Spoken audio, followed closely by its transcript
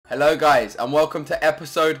Hello guys, and welcome to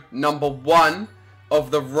episode number 1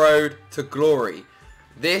 of the Road to Glory.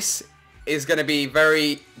 This is going to be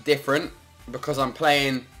very different because I'm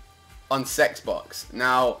playing on Xbox.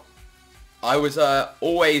 Now, I was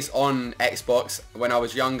always on Xbox when I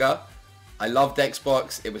was younger. I loved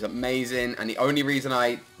Xbox, it was amazing, and the only reason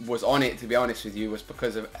I was on it, to be honest with you, was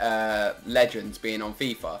because of Legends being on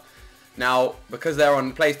FIFA. Now, because they're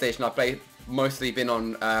on PlayStation, I've mostly been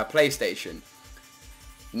on PlayStation.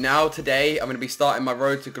 Now today, I'm going to be starting my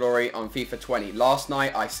Road to Glory on FIFA 20. Last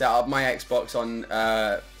night, I set up my Xbox on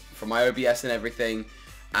for my OBS and everything,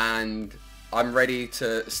 and I'm ready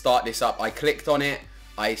to start this up. I clicked on it,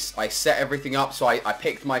 I set everything up, so I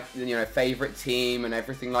picked my favorite team and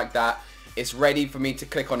everything like that. It's ready for me to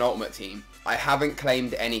click on Ultimate Team. I haven't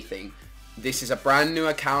claimed anything. This is a brand new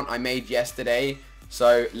account I made yesterday,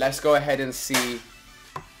 so let's go ahead and see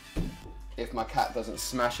if my cat doesn't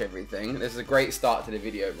smash everything. This is a great start to the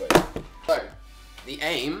video, boys. So, the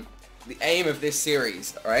aim of this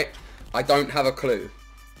series, alright? I don't have a clue.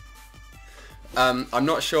 I'm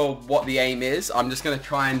not sure what the aim is. I'm just going to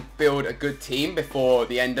try and build a good team before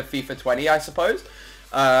the end of FIFA 20, I suppose.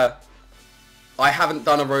 I haven't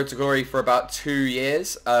done a Road to Glory for about 2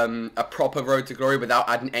 years. A proper Road to Glory without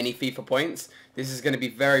adding any FIFA points. This is going to be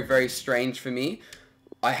very, very strange for me.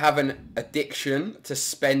 I have an addiction to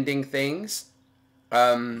spending things.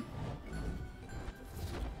 So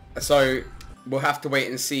we'll have to wait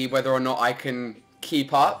and see whether or not I can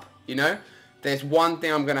keep up, you know. There's one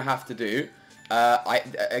thing I'm going to have to do.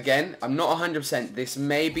 Again, I'm not 100%. This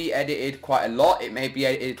may be edited quite a lot. It may be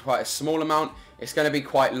edited quite a small amount. It's going to be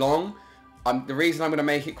quite long. The reason I'm going to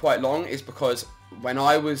make it quite long is because when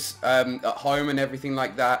I was at home and everything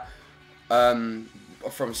like that,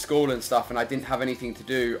 from school and stuff, and I didn't have anything to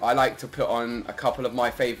do, I like to put on a couple of my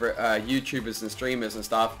favorite YouTubers and streamers and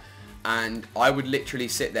stuff, and I would literally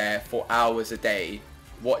sit there for hours a day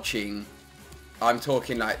watching. I'm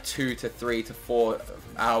talking like 2 to 3 to 4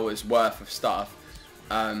 hours worth of stuff,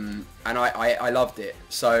 and I loved it.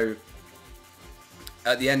 So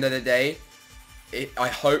at the end of the day, I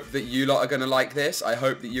hope that you lot are going to like this. I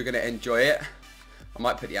hope that you're going to enjoy it. I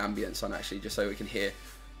might put the ambience on actually, just so we can hear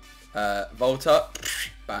Volta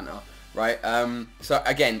banner, right? So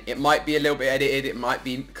again, it might be a little bit edited, it might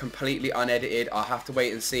be completely unedited. I'll have to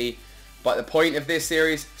wait and see. But the point of this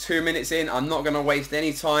series, 2 minutes in, I'm not going to waste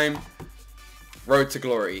any time. Road to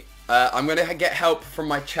Glory. I'm going to get help from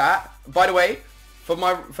my chat. By the way, for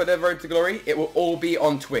the Road to Glory, it will all be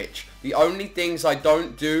on Twitch. The only things I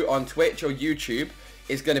don't do on Twitch or YouTube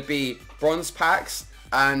is going to be bronze packs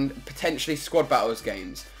and potentially squad battles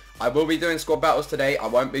games. I will be doing squad battles today. I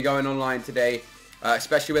won't be going online today,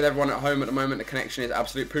 especially with everyone at home at the moment. The connection is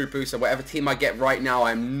absolute poo-poo, so whatever team I get right now,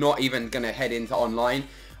 I'm not even going to head into online.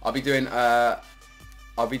 I'll be doing, what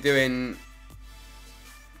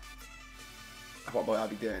will I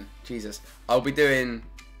be doing? Jesus. I'll be doing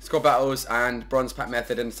squad battles and bronze pack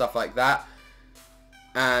method and stuff like that.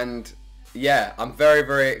 And yeah, I'm very,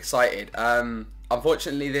 very excited.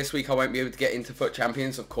 Unfortunately, this week I won't be able to get into Foot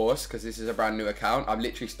Champions, of course, because this is a brand new account. I'm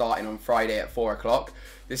literally starting on Friday at 4 o'clock.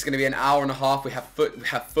 This is going to be an hour and a half. We have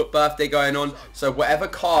Foot birthday going on. So whatever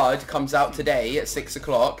card comes out today at 6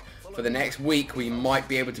 o'clock for the next week, we might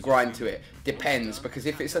be able to grind to it. Depends, because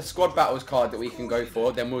if it's a squad battles card that we can go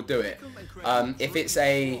for, then we'll do it. If it's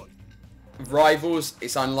a rivals,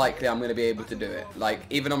 it's unlikely I'm going to be able to do it. Like,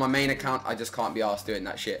 even on my main account, I just can't be arsed doing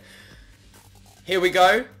that shit. Here we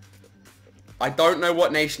go. I don't know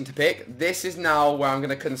what nation to pick. This is now where I'm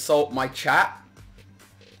going to consult my chat.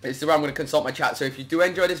 This is where I'm going to consult my chat. So if you do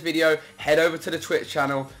enjoy this video, head over to the Twitch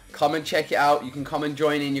channel. Come and check it out. You can come and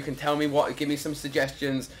join in. You can tell me what, give me some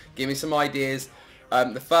suggestions. Give me some ideas.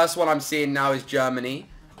 The first one I'm seeing now is Germany.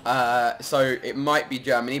 So it might be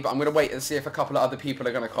Germany, but I'm going to wait and see if a couple of other people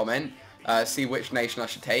are going to comment. See which nation I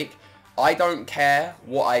should take. I don't care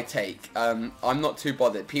what I take. I'm not too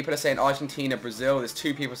bothered. People are saying Argentina, Brazil. There's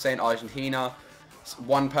 2 people saying Argentina.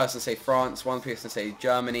 1 person say France. 1 person say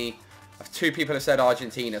Germany. 2 people have said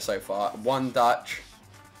Argentina so far. 1 Dutch.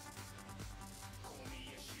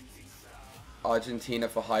 Argentina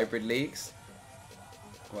for hybrid leagues.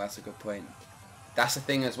 Well, that's a good point. That's the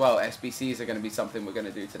thing as well. SBCs are going to be something we're going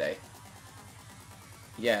to do today.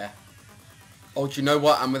 Yeah. Oh, do you know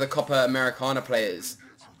what? I'm with a Copa Americana players.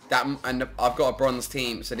 And I've got a bronze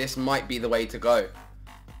team, so this might be the way to go.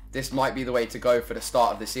 This might be the way to go for the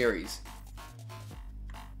start of the series.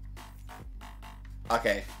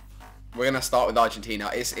 Okay, we're going to start with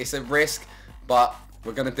Argentina. It's a risk, but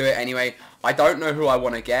we're going to do it anyway. I don't know who I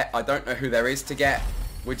want to get. I don't know who there is to get.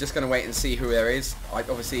 We're just going to wait and see who there is.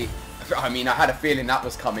 Obviously, I mean, I had a feeling that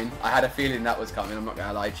was coming. I'm not going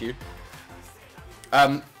to lie to you.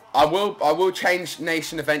 I will change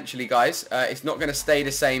nation eventually, guys. It's not going to stay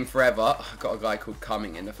the same forever. I got a guy called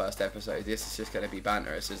Cumming in the first episode. This is just going to be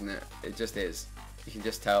banterous, isn't it? It just is. You can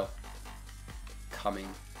just tell. Cumming.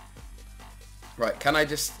 Right, can I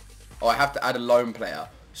just... Oh, I have to add a lone player.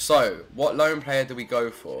 So, what lone player do we go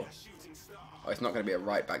for? Oh, it's not going to be a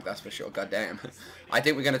right back, that's for sure. God damn. I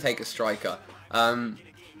think we're going to take a striker.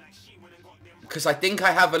 Because I think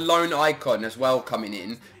I have a lone icon as well coming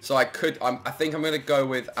in. So I think I'm going to go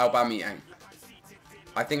with Aubameyang.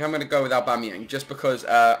 Just because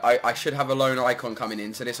I should have a lone icon coming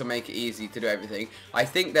in. So this will make it easy to do everything. I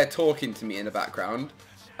think they're talking to me in the background.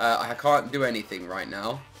 I can't do anything right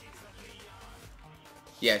now.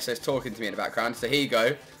 Yeah, so it's talking to me in the background. So here you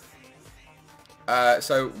go.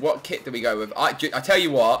 So what kit do we go with? I tell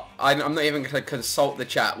you what, I'm not even going to consult the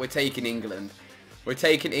chat. We're taking England.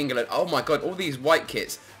 Oh my god, all these white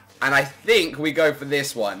kits. And I think we go for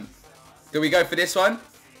this one. Do we go for this one?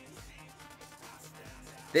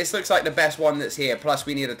 This looks like the best one that's here. Plus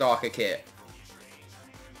we need a darker kit.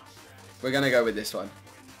 We're going to go with this one.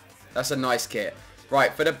 That's a nice kit.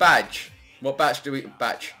 Right, for the badge. What batch do we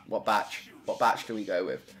go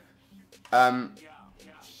with?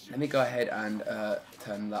 Let me go ahead and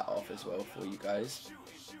turn that off as well for you guys.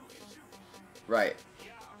 Right.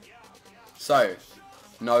 So,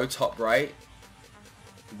 no top right.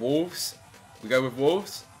 Wolves. We go with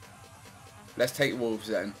Wolves. Let's take Wolves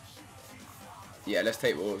then. Yeah, let's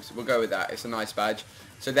take Wolves. We'll go with that. It's a nice badge.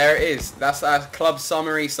 So there it is. That's our club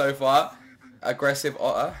summary so far. Aggressive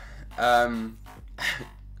Otter. God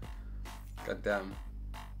damn.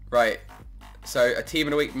 Right. So a team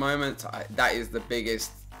of the week moment. That is the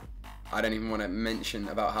biggest. I don't even want to mention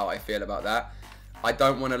about how I feel about that. I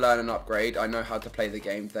don't want to learn an upgrade. I know how to play the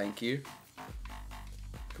game. Thank you.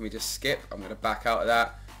 Can we just skip? I'm going to back out of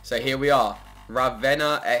that. So here we are.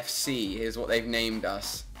 Ravenna FC. Here's what they've named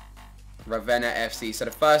us. Ravenna FC. So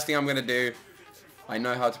the first thing I'm going to do. I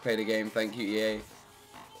know how to play the game. Thank you, EA.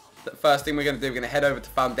 The first thing we're going to do, we're going to head over to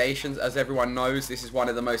Foundations. As everyone knows, this is one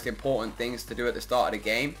of the most important things to do at the start of the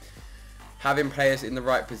game. Having players in the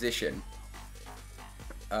right position.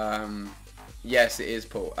 Yes, it is,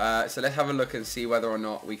 Paul. So let's have a look and see whether or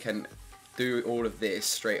not we can do all of this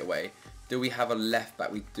straight away. Do we have a left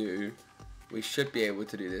back? We do. We should be able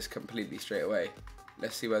to do this completely straight away.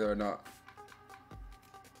 Let's see whether or not.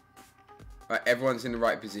 Right, everyone's in the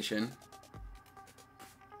right position.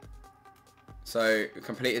 So, we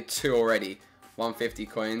completed 2 already. 150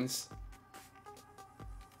 coins.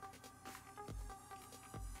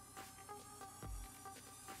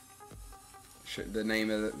 The name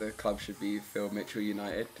of the club should be Phil Mitchell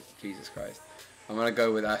United. Jesus Christ. I'm going to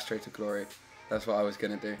go with Astro to Glory. That's what I was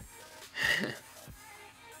going to do.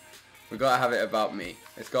 We got to have it about me.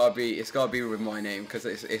 It's got to be with my name, because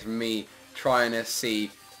it's me trying to see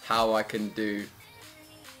how I can do.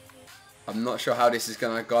 I'm not sure how this is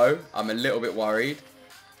going to go. I'm a little bit worried.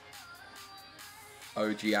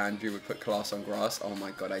 OG Andrew would put class on grass. Oh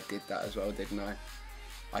my god, I did that as well, didn't I?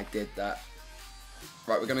 I did that.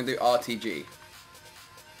 Right, we're going to do RTG.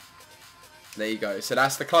 There you go. So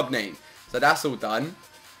that's the club name. So that's all done.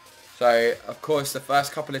 So, of course, the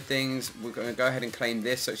first couple of things, we're going to go ahead and claim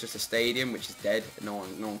this. So it's just a stadium, which is dead. No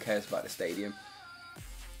one cares about the stadium.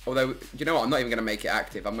 Although, you know what? I'm not even going to make it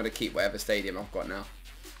active. I'm going to keep whatever stadium I've got now.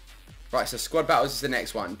 Right, so squad battles is the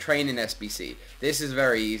next one. Training SBC. This is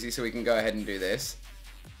very easy, so we can go ahead and do this.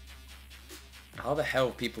 How the hell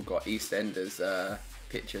people got EastEnders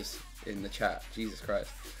pictures in the chat? Jesus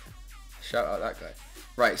Christ. Shout out that guy.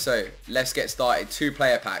 Right, so let's get started.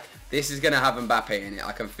 2-player pack. This is going to have Mbappe in it.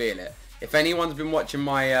 I can feel it. If anyone's been watching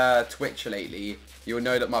my Twitch lately, you'll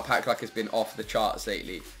know that my pack luck has been off the charts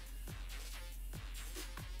lately.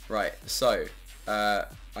 Right, so I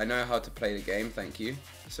know how to play the game. Thank you.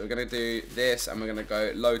 So we're going to do this, and we're going to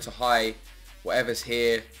go low to high. Whatever's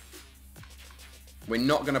here. We're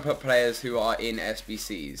not going to put players who are in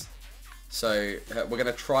SBCs. So we're going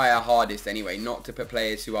to try our hardest anyway, not to put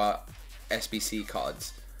players who are SBC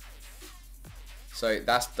cards. So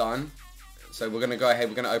that's done. So we're going to go ahead,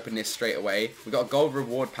 we're going to open this straight away. We've got a gold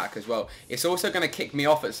reward pack as well. It's also going to kick me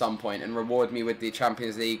off at some point and reward me with the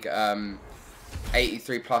Champions League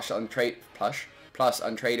 83 plus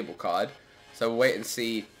untradeable card. So we'll wait and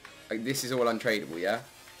see. Like, this is all untradeable, yeah?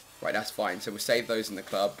 Right, that's fine. So we'll save those in the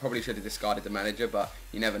club. Probably should have discarded the manager, but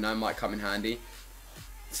you never know, might come in handy.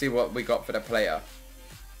 See what we got for the player.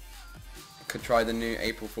 Could try the new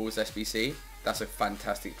April Fool's SBC. That's a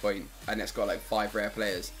fantastic point. And it's got like 5 rare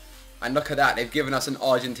players. And look at that, they've given us an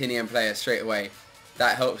Argentinian player straight away.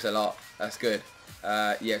 That helps a lot. That's good.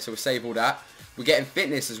 Yeah, so we'll save all that. We're getting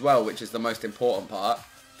fitness as well, which is the most important part.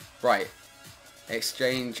 Right.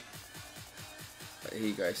 Exchange. Here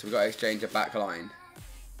you go. So we've got to exchange a back line.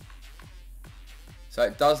 So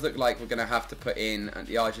it does look like we're going to have to put in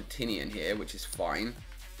the Argentinian here, which is fine.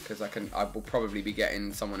 Because I will probably be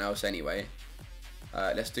getting someone else anyway.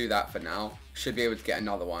 Let's do that for now. Should be able to get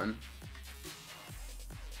another one.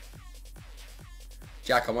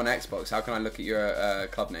 Jack, I'm on Xbox. How can I look at your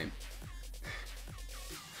club name?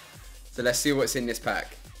 So let's see what's in this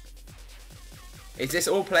pack. Is this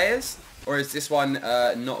all players? Or is this one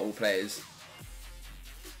not all players?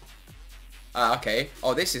 Ah, okay.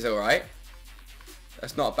 Oh, this is alright.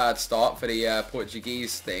 That's not a bad start for the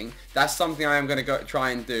Portuguese thing. That's something I am going to go try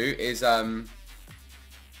and do is... yeah,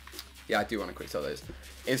 I do want to quick tell those.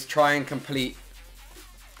 Is try and complete...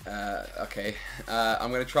 okay. I'm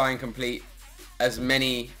going to try and complete as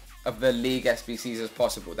many of the league SBCs as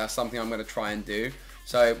possible. That's something I'm going to try and do.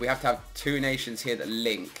 So we have to have 2 nations here that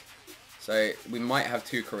link. So we might have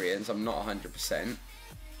 2 Koreans. I'm not 100%.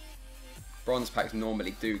 Bronze packs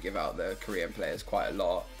normally do give out the Korean players quite a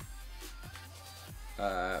lot.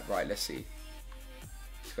 Right, let's see.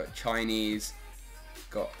 It's got Chinese,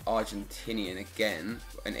 got Argentinian again,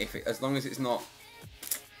 and as long as it's not,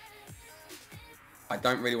 I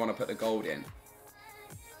don't really want to put the gold in.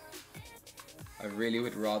 I really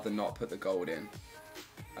would rather not put the gold in.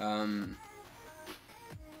 Oh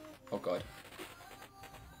god.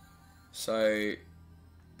 So I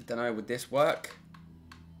don't know, would this work?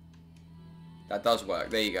 That does work.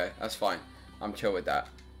 There you go. That's fine. I'm chill with that.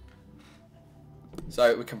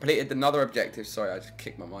 So we completed another objective. Sorry, I just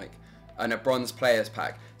kicked my mic. And a bronze players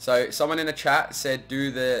pack. So someone in the chat said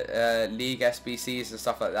do the league SBCs and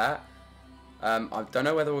stuff like that. I don't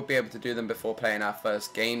know whether we'll be able to do them before playing our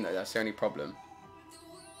first game though. That's the only problem.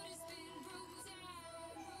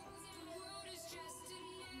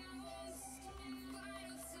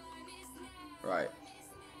 Right.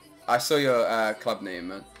 I saw your club name,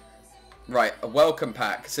 man. Right, a welcome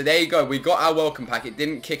pack. So there you go. We got our welcome pack. It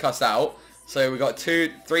didn't kick us out. So we got 3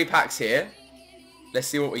 packs here. Let's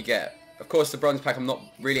see what we get. Of course, the bronze pack, I'm not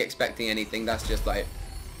really expecting anything. That's just like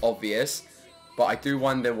obvious. But I do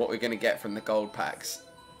wonder what we're going to get from the gold packs.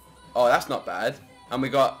 Oh, that's not bad. And we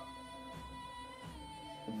got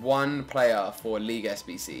 1 player for League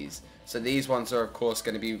SBCs. So these ones are, of course,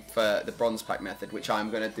 going to be for the bronze pack method, which I'm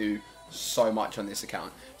going to do so much on this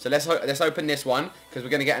account. So let's open this one, because we're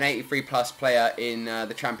going to get an 83 plus player in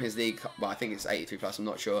the Champions League. Well, I think it's 83 plus, I'm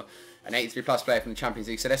not sure. An 83 plus player from the Champions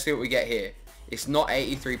League. So let's see what we get here. It's not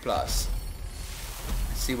 83 plus.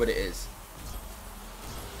 Let's see what it is.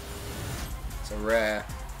 It's a rare.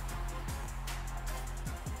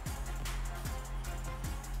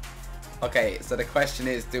 Okay, so the question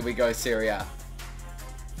is, do we go Serie A?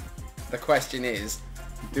 The question is,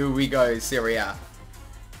 do we go Serie A?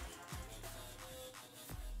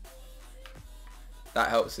 That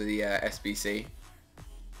helps with the SBC.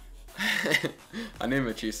 I knew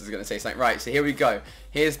Matrice was going to say something. Right, so here we go.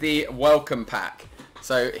 Here's the welcome pack.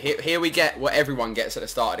 So here we get what everyone gets at the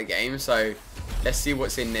start of the game. So let's see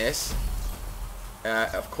what's in this.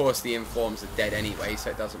 Of course, the informs are dead anyway, so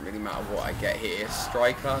it doesn't really matter what I get here.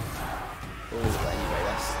 Striker. Oh, anyway,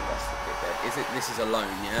 that's a bit dead. Is it? This is a loan,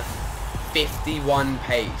 yeah. 51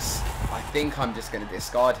 pace. I think I'm just going to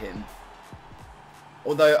discard him.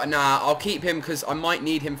 Although, nah, I'll keep him because I might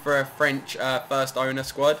need him for a French first owner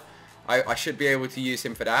squad. I should be able to use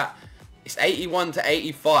him for that. It's 81 to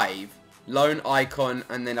 85. Loan icon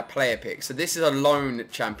and then a player pick. So this is a loan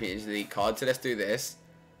Champions League card. So let's do this.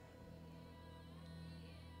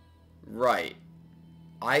 Right.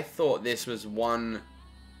 I thought this was one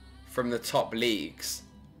from the top leagues.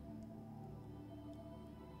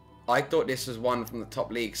 I thought this was one from the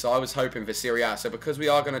top league, so I was hoping for Serie A. So because we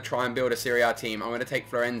are going to try and build a Serie A team, I'm going to take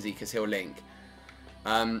Florenzi because he'll link.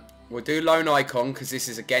 We'll do loan icon because this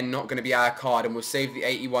is again not going to be our card, and we'll save the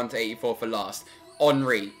 81 to 84 for last.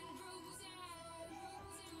 Henry.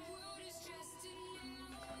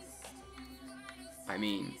 I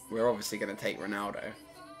mean, we're obviously going to take Ronaldo,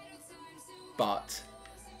 but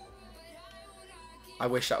I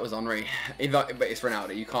wish that was Henry. But it's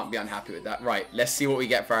Ronaldo. You can't be unhappy with that. Right, let's see what we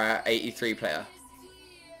get for our 83 player.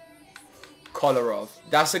 Kolarov.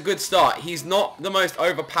 That's a good start. He's not the most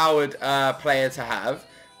overpowered player to have.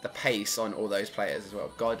 The pace on all those players as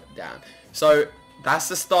well. God damn. So, that's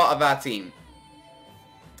the start of our team.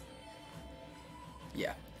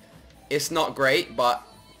 Yeah. It's not great, but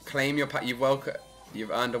claim your pack. You've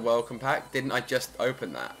earned a welcome pack. Didn't I just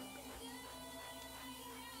open that?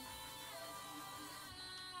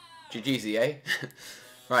 GG's, eh?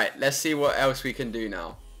 Right, let's see what else we can do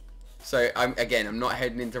now. So I'm not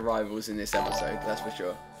heading into rivals in this episode, that's for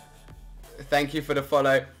sure. Thank you for the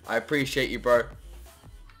follow. I appreciate you, bro.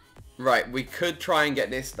 Right, we could try and get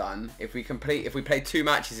this done. If we play 2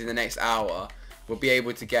 matches in the next hour, we'll be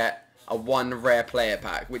able to get a 1 rare player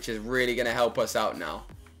pack, which is really going to help us out now.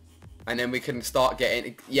 And then we can start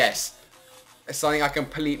getting, yes, something I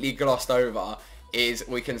completely glossed over is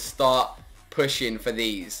we can start pushing for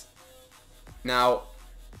these. Now,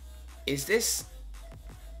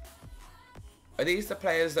 are these the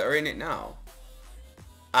players that are in it now?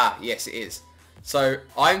 Ah, yes it is. So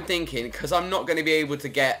I'm thinking, because I'm not going to be able to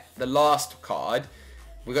get the last card,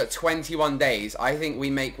 we've got 21 days. I think we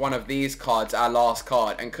make one of these cards our last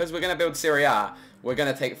card. And because we're going to build Serie A, we're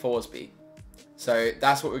going to take Forsby. So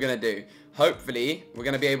that's what we're going to do. Hopefully, we're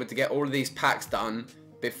going to be able to get all of these packs done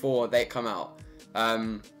before they come out.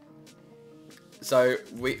 So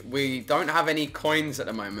we don't have any coins at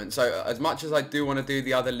the moment. So as much as I do want to do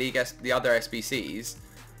the other SBCs,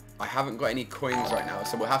 I haven't got any coins right now.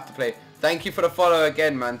 So we'll have to play. Thank you for the follow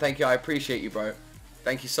again, man. Thank you. I appreciate you, bro.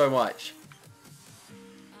 Thank you so much.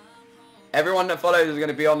 Everyone that follows is going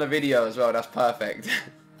to be on the video as well. That's perfect.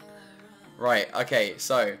 Right. Okay.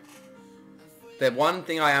 So the one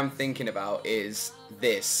thing I am thinking about is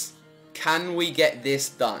this. Can we get this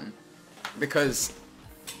done? Because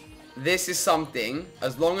this is something,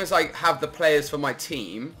 as long as I have the players for my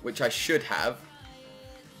team, which I should have,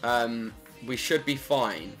 we should be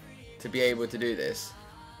fine to be able to do this.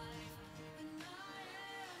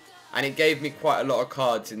 And it gave me quite a lot of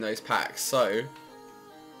cards in those packs, so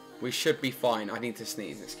we should be fine. I need to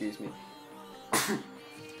sneeze, excuse me.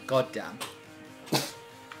 God damn.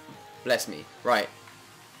 Bless me. Right.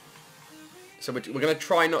 So we're going to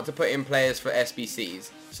try not to put in players for SBCs.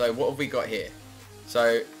 So what have we got here?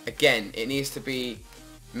 So again, it needs to be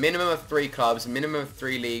minimum of 3 clubs, minimum of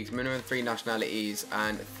 3 leagues, minimum of 3 nationalities,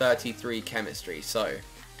 and 33 chemistry. So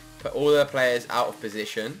put all the players out of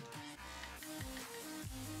position.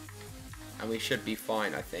 And we should be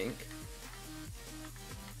fine, I think.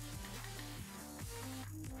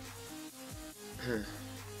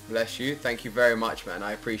 Bless you. Thank you very much, man.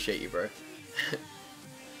 I appreciate you, bro.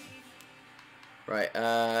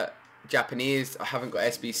 Right. Japanese. I haven't got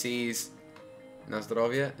SBCs.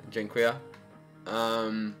 Nazdrovia. Dziękuję.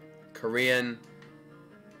 Korean.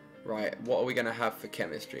 Right. What are we going to have for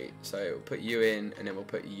chemistry? So we'll put you in, and then we'll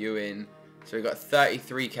put you in. So we've got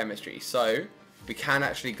 33 chemistry. So we can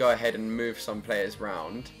actually go ahead and move some players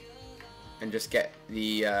round and just get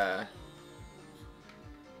the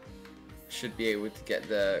should be able to get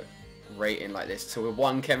the rating like this. So we're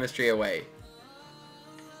 1 chemistry away.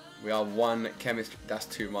 We are 1 chemistry. That's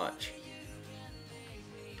too much.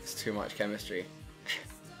 It's too much chemistry.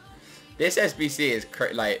 This SBC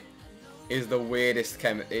is the weirdest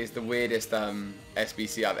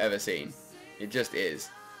SBC I've ever seen. It just is.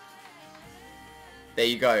 There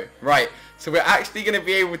you go. Right, so we're actually going to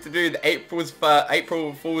be able to do the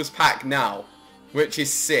April Fool's pack now, which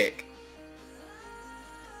is sick.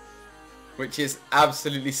 Which is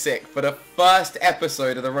absolutely sick for the first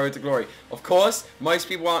episode of the Road to Glory. Of course, most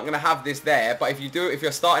people aren't going to have this there, but if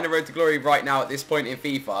you're starting the Road to Glory right now at this point in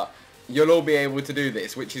FIFA, you'll all be able to do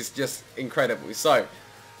this, which is just incredible. So,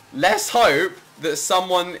 let's hope that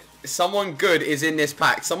someone good is in this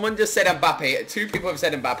pack. Someone just said Mbappe. 2 people have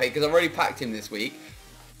said Mbappe because I've already packed him this week.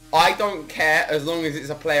 I don't care as long as it's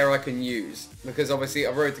a player I can use. Because obviously,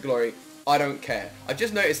 a Road to Glory, I don't care. I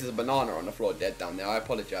just noticed there's a banana on the floor dead down there. I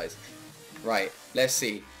apologise. Right, let's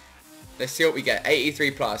see. Let's see what we get. 83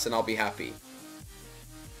 plus and I'll be happy.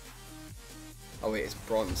 Oh wait, it's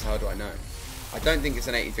bronze. How do I know? I don't think it's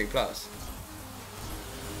an 83 plus.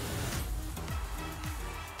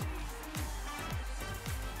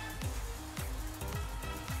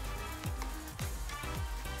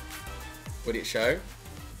 Would it show?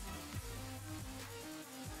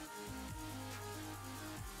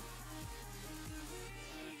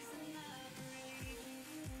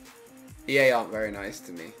 EA aren't very nice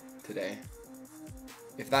to me today.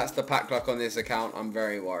 If that's the pack luck on this account, I'm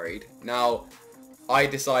very worried. Now, I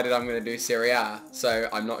decided I'm going to do Serie A, so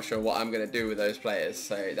I'm not sure what I'm going to do with those players,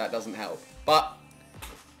 so that doesn't help. But,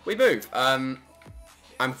 we move. I'm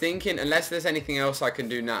thinking, unless there's anything else I can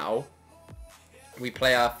do now, we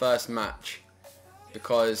play our first match.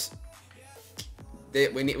 Because we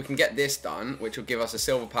can get this done, which will give us a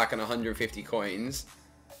silver pack and 150 coins.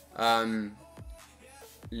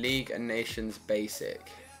 League and Nations Basic.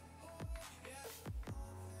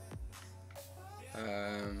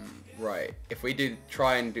 Right. If we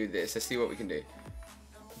try and do this, let's see what we can do.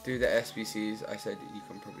 Do the SBCs. I said you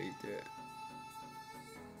can probably do it.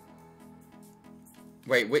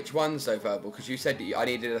 Wait, which one's though, Verbal? Because you said that I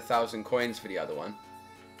needed 1,000 coins for the other one.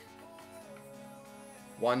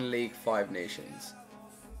 1 league, 5 nations.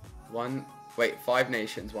 Wait, 5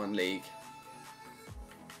 nations, 1 league.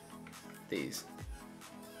 These.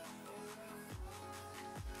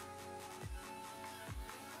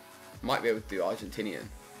 Might be able to do Argentinian.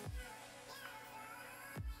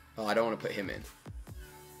 Oh, I don't want to put him in.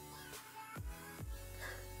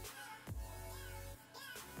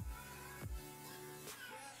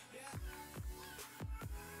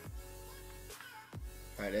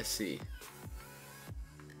 Right, let's see.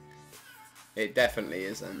 It definitely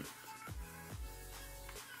isn't.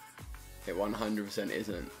 It 100%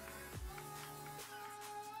 isn't.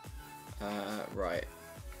 Right.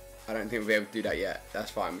 I don't think we'll be able to do that yet.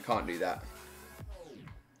 That's fine, we can't do that.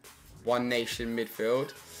 1 nation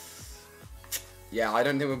midfield. Yeah, I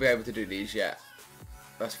don't think we'll be able to do these yet.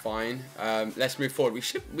 That's fine. Let's move forward.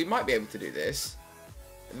 We might be able to do this.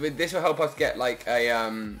 This will help us get like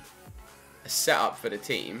a setup for the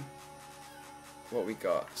team. What we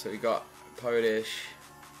got? So we got Polish.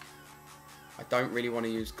 I don't really want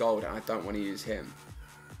to use gold, and I don't want to use him.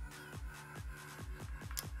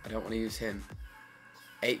 I don't want to use him.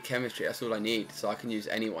 8 chemistry, that's all I need, so I can use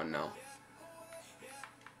anyone now.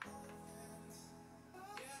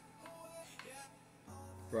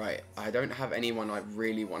 Right, I don't have anyone I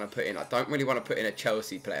really want to put in. I don't really want to put in a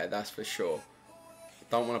Chelsea player, that's for sure. I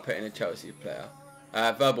don't want to put in a Chelsea player.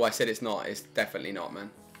 Verbal, I said it's not. It's definitely not, man.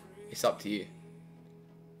 It's up to you.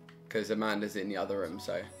 Because Amanda's in the other room,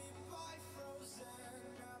 so...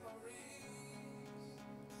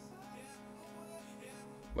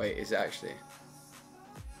 Wait, is it actually?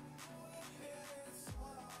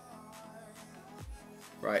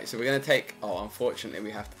 Right, so we're going to take... Oh, unfortunately,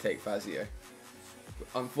 we have to take Fazio.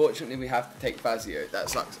 Unfortunately, we have to take Fazio. That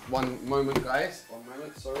sucks. One moment, guys. One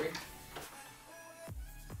moment, sorry.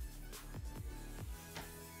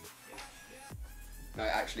 No,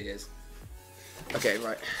 it actually is. Okay,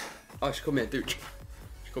 right. Oh, she called me a douche.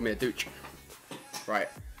 She called me a douche. Right.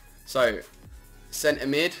 So, centre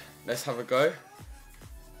mid. Let's have a go.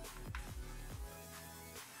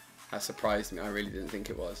 That surprised me. I really didn't think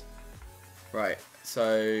it was. Right.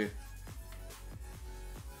 So,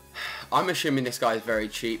 I'm assuming this guy is very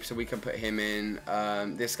cheap, so we can put him in.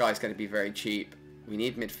 This guy's going to be very cheap. We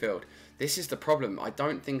need midfield. This is the problem. I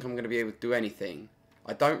don't think I'm going to be able to do anything.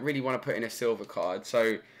 I don't really want to put in a silver card.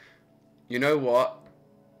 So, you know what?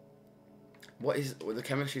 What is... Well, the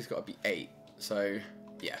chemistry's got to be 8. So,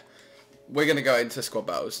 yeah. We're going to go into squad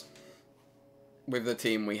battles with the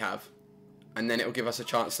team we have. And then it will give us a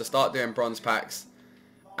chance to start doing bronze packs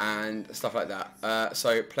and stuff like that.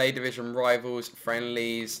 So, play division rivals,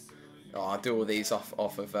 friendlies. Oh, I'll do all these off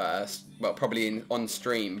of... well, probably on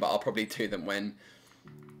stream, but I'll probably do them when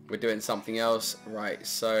we're doing something else. Right,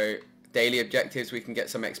 so... Daily objectives, we can get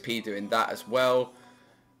some XP doing that as well.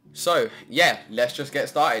 So, yeah, let's just get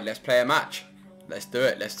started. Let's play a match. Let's do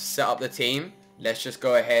it. Let's set up the team. Let's just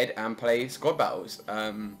go ahead and play squad battles.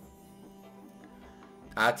 Our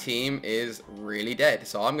team is really dead.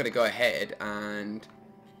 So I'm going to go ahead and...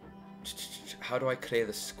 How do I clear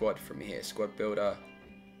the squad from here? Squad builder.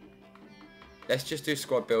 Let's just do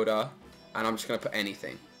squad builder. And I'm just going to put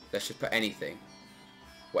anything. Let's just put anything.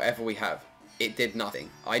 Whatever we have. It did nothing.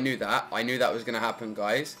 I knew that. I knew that was going to happen,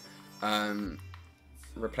 guys.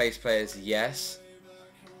 Replace players, yes.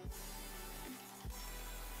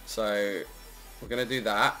 So, we're going to do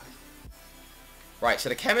that. Right, so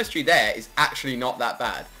the chemistry there is actually not that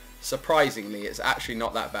bad. Surprisingly, it's actually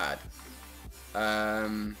not that bad.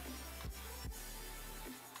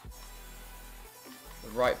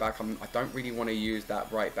 The right back, I don't really want to use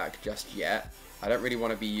that right back just yet. I don't really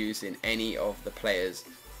want to be using any of the players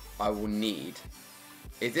I will need.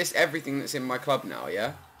 Is this everything that's in my club now,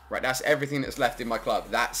 yeah? Right, that's everything that's left in my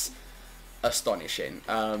club. That's astonishing.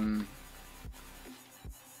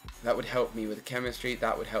 That would help me with the chemistry.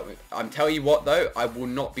 That would help me. I'm telling you what, though, I will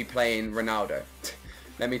not be playing Ronaldo.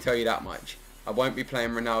 Let me tell you that much. I won't be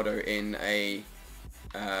playing Ronaldo in a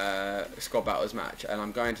squad battles match. And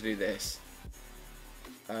I'm going to do this.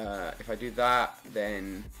 If I do that,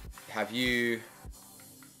 then have you...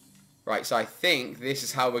 Right, so I think this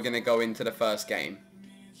is how we're going to go into the first game.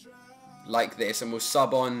 Like this. And we'll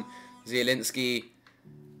sub on Zielinski.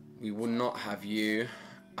 We will not have you.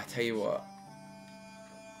 I tell you what.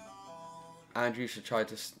 Andrew should try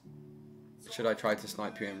to... Should I try to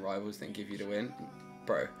snipe you in rivals then give you the win?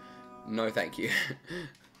 Bro. No, thank you.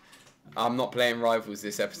 I'm not playing rivals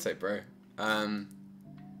this episode, bro.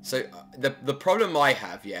 So, the problem I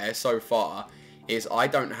have, yeah, so far, is I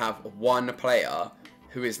don't have one player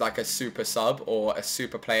who is like a super sub or a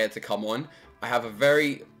super player to come on. I have a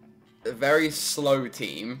very slow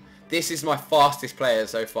team. This is my fastest player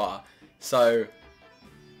so far. So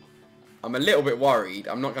I'm a little bit worried.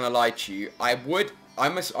 I'm not going to lie to you. I'm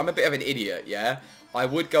a bit of an idiot, yeah? I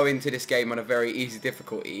would go into this game on a very easy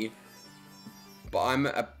difficulty. But I'm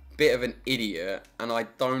a bit of an idiot. And I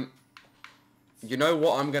don't... You know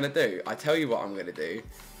what I'm going to do? I tell you what I'm going to do.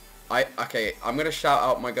 Okay, I'm going to shout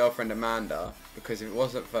out my girlfriend Amanda. Because if it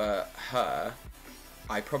wasn't for her,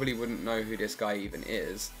 I probably wouldn't know who this guy even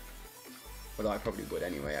is. Although I probably would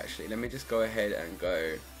anyway, actually. Let me just go ahead and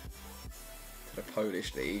go to the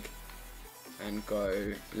Polish League. And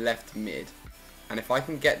go left mid. And if I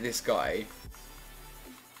can get this guy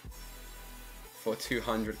for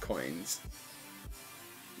 200 coins,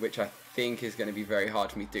 which I think is going to be very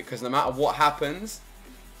hard for me to do, because no matter what happens,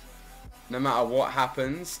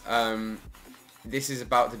 this is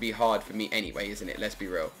about to be hard for me anyway, isn't it? Let's be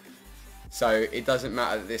real. So it doesn't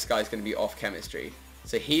matter that this guy's going to be off chemistry.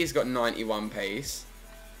 So he's got 91 pace.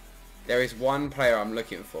 There is one player I'm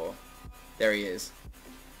looking for. There he is.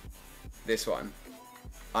 This one.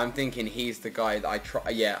 I'm thinking he's the guy that I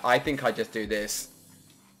try. Yeah, I think I just do this.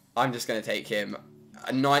 I'm just going to take him.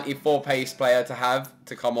 A 94 pace player to have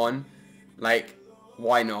to come on. Like,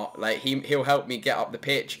 why not? Like, he'll help me get up the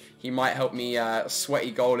pitch. He might help me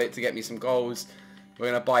sweaty goal it to get me some goals.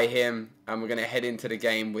 We're going to buy him and we're going to head into the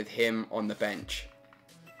game with him on the bench.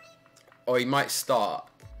 Or he might start.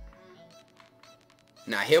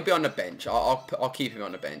 Nah, he'll be on the bench. I'll keep him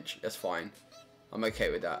on the bench. That's fine. I'm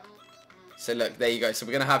okay with that. So look, there you go. So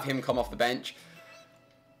we're going to have him come off the bench.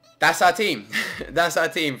 That's our team. That's our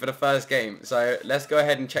team for the first game. So let's go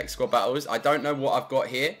ahead and check squad battles. I don't know what I've got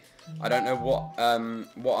here. I don't know what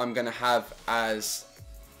I'm going to have as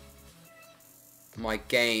my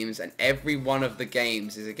games. And every one of the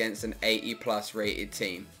games is against an 80+ rated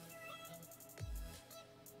team.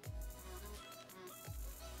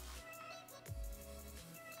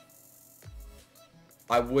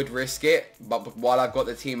 I would risk it, but while I've got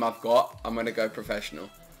the team I've got, I'm going to go professional.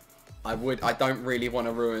 I don't really want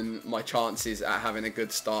to ruin my chances at having a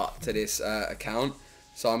good start to this account.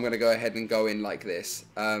 So I'm going to go ahead and go in like this.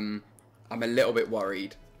 I'm a little bit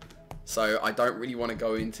worried. So I don't really want to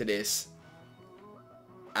go into this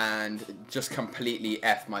and just completely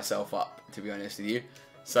F myself up, to be honest with you.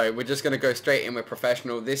 So we're just going to go straight in with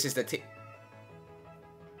professional. This is the team.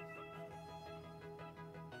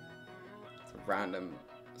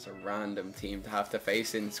 It's a random team to have to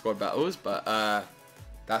face in squad battles, but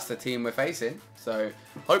that's the team we're facing. So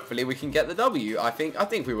hopefully we can get the W. I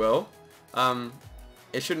think we will.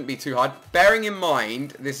 It shouldn't be too hard. Bearing in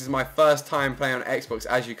mind, this is my first time playing on Xbox,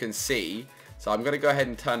 as you can see. So I'm going to go ahead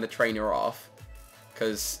and turn the trainer off,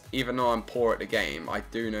 because even though I'm poor at the game, I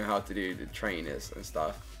do know how to do the trainers and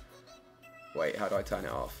stuff. Wait, how do I turn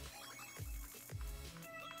it off?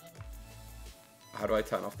 How do I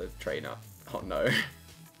turn off the trainer? Oh no.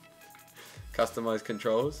 Customize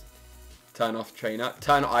controls. Turn off trainer.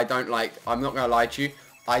 I'm not going to lie to you.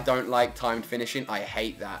 I don't like timed finishing. I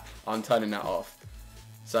hate that. I'm turning that off.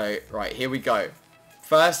 So, right, here we go.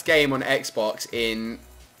 First game on Xbox in...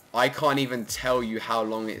 I can't even tell you how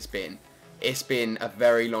long it's been. It's been a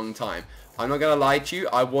very long time. I'm not going to lie to you.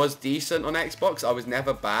 I was decent on Xbox. I was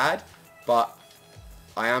never bad. But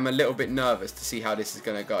I am a little bit nervous to see how this is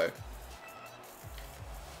going to go.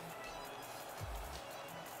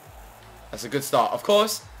 That's a good start. Of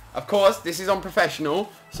course, this is on professional,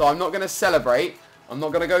 so I'm not going to celebrate. I'm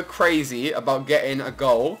not going to go crazy about getting a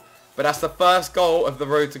goal, but that's the first goal of the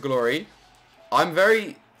road to glory. I'm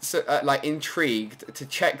very intrigued to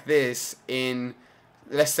check this in,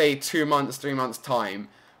 let's say, 2 months, 3 months time,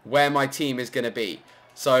 where my team is going to be.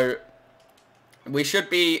 So we should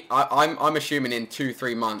be. I'm assuming in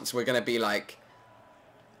 2-3 months we're going to be like,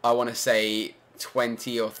 I want to say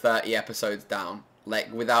 20 or 30 episodes down.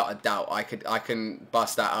 Like, without a doubt, I can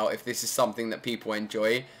bust that out. If this is something that people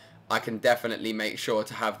enjoy, I can definitely make sure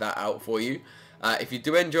to have that out for you. If you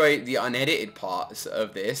do enjoy the unedited parts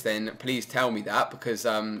of this, then please tell me that, because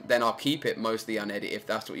then I'll keep it mostly unedited if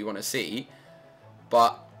that's what you want to see.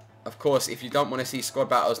 But, of course, if you don't want to see squad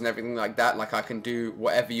battles and everything like that, like, I can do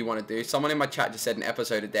whatever you want to do. Someone in my chat just said an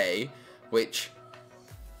episode a day, which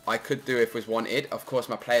I could do if was wanted. Of course,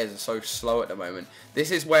 my players are so slow at the moment.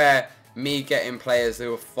 This is where me getting players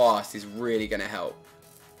who are fast is really going to help.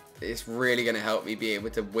 It's really going to help me be able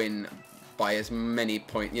to win by as many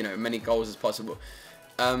many goals as possible.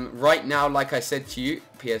 Right now, like I said to you,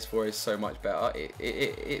 PS4 is so much better.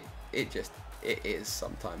 It is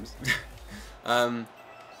sometimes.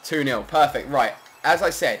 2-0, perfect. Right, as I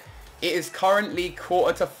said, it is currently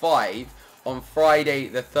 4:45 on Friday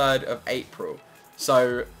the 3rd of April.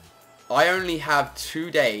 So I only have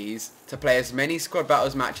 2 days to play as many squad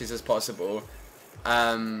battles matches as possible.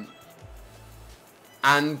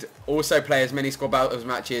 And also play as many squad battles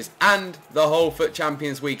matches and the whole Foot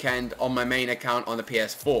Champions weekend on my main account on the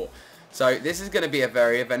PS4. So this is going to be a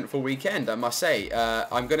very eventful weekend, I must say.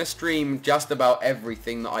 I'm going to stream just about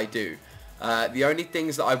everything that I do. The only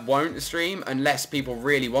things that I won't stream, unless people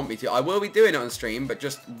really want me to, I will be doing it on stream, but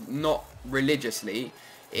just not religiously,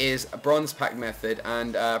 is a bronze pack method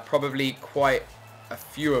and probably quite a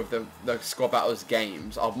few of the squad battles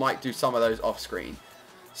games. I might do some of those off screen.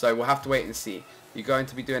 So we'll have to wait and see. You're going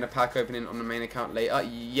to be doing a pack opening on the main account later?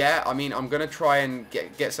 Yeah, I mean, I'm going to try and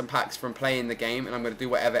get some packs from playing the game, and I'm going to do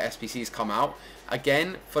whatever SBCs come out.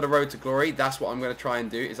 Again, for the Road to Glory, that's what I'm going to try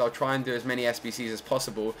and do, is I'll try and do as many SBCs as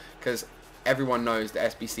possible, because everyone knows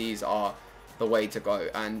that SBCs are the way to go,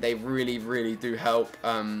 and they really, really do help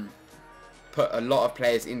put a lot of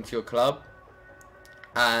players into your club.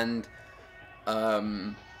 And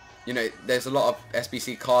you know, there's a lot of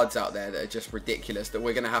SBC cards out there that are just ridiculous that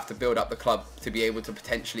we're going to have to build up the club to be able to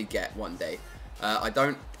potentially get one day. I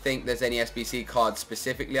don't think there's any SBC cards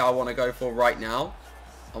specifically I want to go for right now.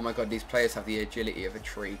 Oh my god, these players have the agility of a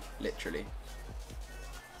tree, literally.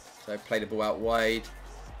 So play the ball out wide.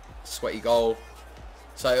 Sweaty goal.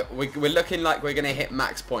 So we're looking like we're going to hit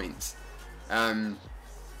max points.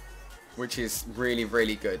 Which is really,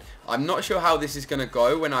 really good. I'm not sure how this is going to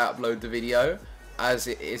go when I upload the video, as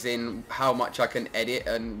it is in how much I can edit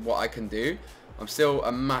and what I can do. I'm still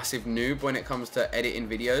a massive noob when it comes to editing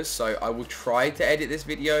videos, so I will try to edit this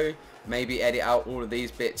video, maybe edit out all of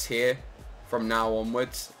these bits here from now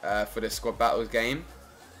onwards for the squad battles game.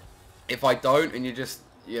 If I don't, and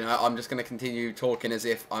you know, I'm just going to continue talking as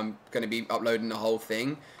if I'm going to be uploading the whole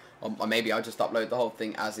thing, or maybe I'll just upload the whole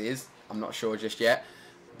thing as is. I'm not sure just yet.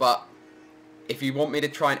 But if you want me to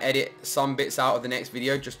try and edit some bits out of the next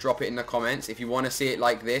video, just drop it in the comments. If you want to see it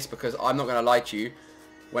like this, because I'm not going to lie to you,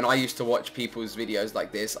 when I used to watch people's videos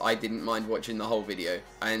like this, I didn't mind watching the whole video.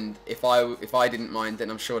 And if I didn't mind, then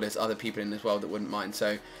I'm sure there's other people in this world that wouldn't mind.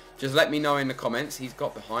 So just let me know in the comments. He's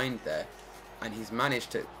got behind there, and he's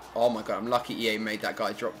managed to... Oh my god, I'm lucky EA made that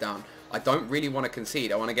guy drop down. I don't really want to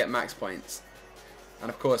concede. I want to get max points. And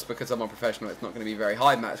of course, because I'm a professional, it's not going to be very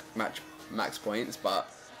high max points, but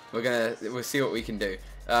we'll see what we can do.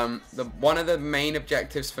 One of the main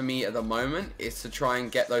objectives for me at the moment is to try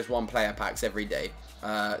and get those one player packs every day.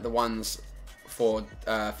 The ones for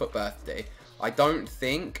Foot Birthday. I don't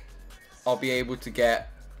think I'll be able to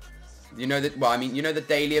get, you know, that, well, I mean, you know, the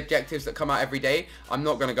daily objectives that come out every day. I'm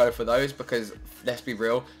not going to go for those because, let's be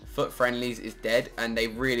real, Foot Friendlies is dead, and they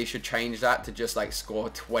really should change that to just like score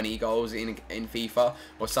 20 goals in FIFA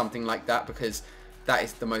or something like that, because that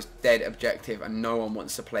is the most dead objective, and no one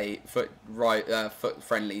wants to play Foot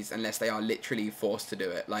Friendlies unless they are literally forced to do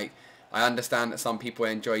it. Like, I understand that some people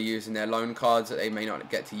enjoy using their loan cards that they may not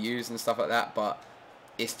get to use and stuff like that, but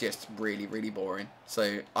it's just really, really boring.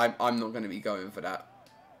 So I'm not going to be going for that.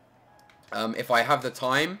 If I have the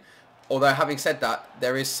time, although having said that,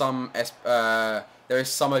 there is some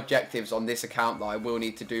objectives on this account that I will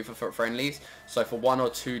need to do for Foot Friendlies. So for 1 or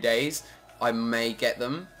 2 days, I may get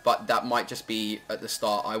them, but that might just be at the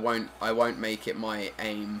start. I won't make it my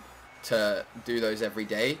aim to do those every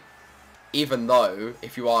day. Even though,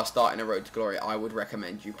 if you are starting a Road to Glory, I would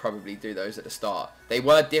recommend you probably do those at the start. They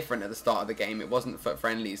were different at the start of the game. It wasn't Foot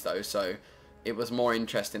Friendlies though, so it was more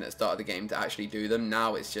interesting at the start of the game to actually do them.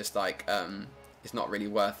 Now it's just like, it's not really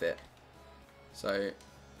worth it. So,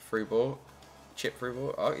 through ball. Chip through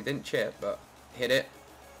ball. Oh, he didn't chip, but hit it.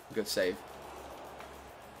 Good save.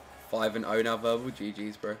 5-0 now, verbal.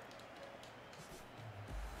 GG's, bro.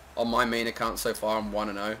 On my main account so far, I'm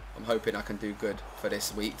 1-0. I'm hoping I can do good for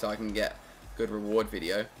this week so I can get good reward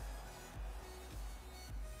video.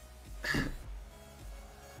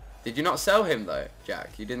 Did you not sell him though,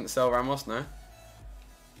 Jack? You didn't sell Ramos, no?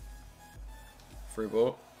 Through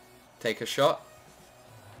ball. Take a shot.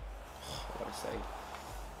 Oh, what a save.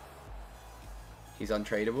 He's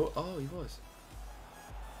untradeable. Oh, he was.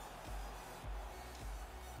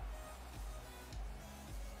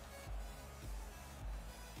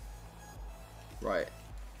 Right.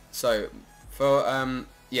 So, for,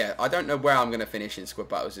 yeah, I don't know where I'm going to finish in squad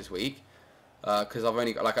battles this week. Because I've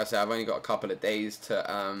only got, like I said, I've only got a couple of days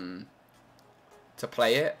to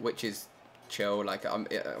play it, which is chill. Like, I'm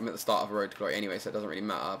at the start of a Road to Glory anyway, so it doesn't really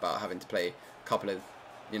matter about having to play a couple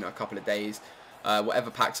of days. Whatever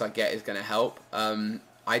packs I get is going to help.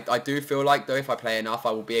 I do feel like, though, if I play enough,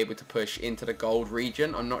 I will be able to push into the gold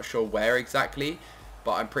region. I'm not sure where exactly,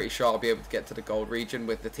 but I'm pretty sure I'll be able to get to the gold region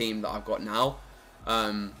with the team that I've got now.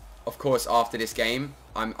 of course, after this game,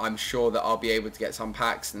 I'm sure that I'll be able to get some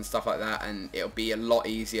packs and stuff like that, and it'll be a lot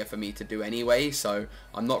easier for me to do anyway. So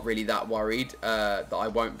I'm not really that worried that I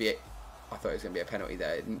won't be. I thought it was going to be a penalty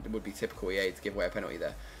there. It would be typical EA to give away a penalty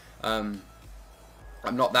there. I'm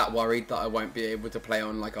not that worried that I won't be able to play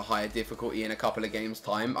on like a higher difficulty in a couple of games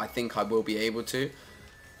time. I think I will be able to.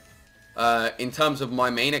 In terms of my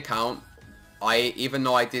main account, even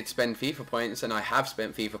though I did spend FIFA points, and I have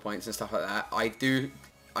spent FIFA points and stuff like that,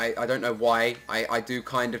 I don't know why, I do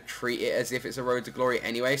kind of treat it as if it's a road to glory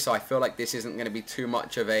anyway, so I feel like this isn't going to be too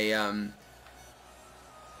much of a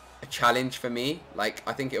challenge for me. Like,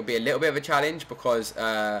 I think it'll be a little bit of a challenge because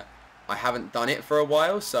I haven't done it for a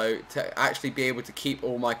while, so to actually be able to keep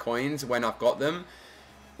all my coins when I've got them,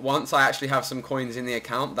 once I actually have some coins in the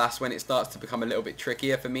account, that's when it starts to become a little bit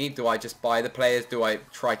trickier for me. Do I just buy the players? Do I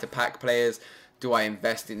try to pack players? Do I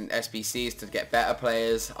invest in SBCs to get better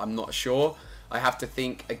players? I'm not sure. I have to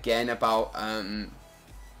think again about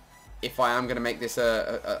if I am going to make this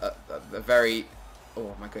a very...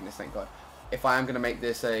 Oh my goodness, thank God. If I am going to make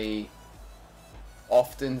this a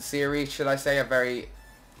often series, should I say, a very...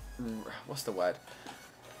 What's the word?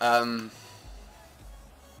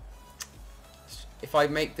 If I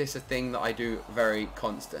make this a thing that I do very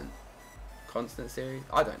constant series,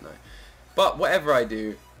 I don't know. But whatever I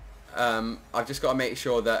do, I've just got to make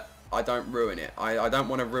sure that I don't ruin it. I don't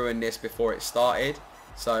want to ruin this before it started.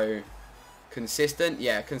 So consistent,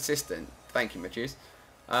 yeah, consistent. Thank you, Matthews.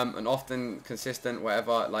 And often consistent,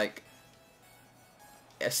 whatever, like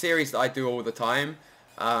a series that I do all the time.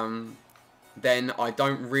 Then I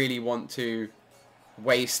don't really want to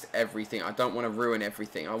waste everything. I don't want to ruin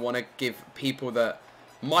everything. I want to give people that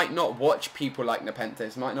might not watch people like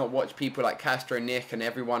Nepenthes, might not watch people like Castro, Nick, and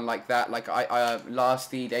everyone like that. Like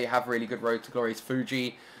Lasty, they have really good road to glories.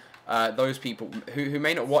 Fuji, those people who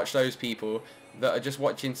may not watch those people that are just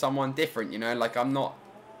watching someone different. You know, like I'm not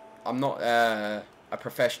a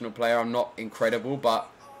professional player. I'm not incredible, but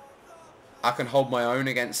I can hold my own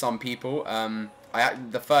against some people.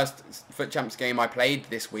 The first Foot Champs game I played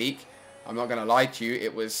this week, I'm not going to lie to you,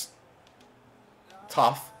 it was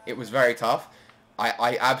tough. It was very tough.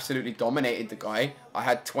 I absolutely dominated the guy. I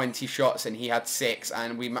had 20 shots and he had 6,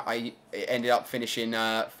 and I ended up finishing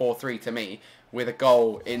 4-3 to me with a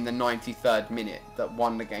goal in the 93rd minute that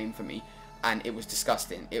won the game for me. And it was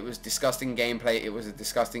disgusting. It was disgusting gameplay. It was a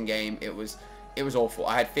disgusting game. It was awful.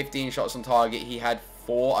 I had 15 shots on target. He had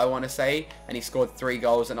 4, I want to say, and he scored 3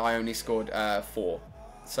 goals, and I only scored 4.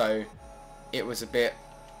 So it was a bit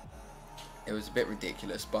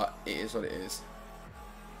ridiculous, but it is what it is.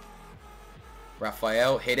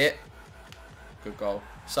 Raphael hit it. Good goal.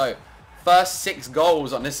 So first 6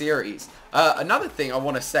 goals on the series. Another thing I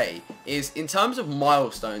want to say is in terms of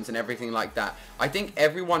milestones and everything like that, I think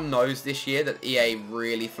everyone knows this year that EA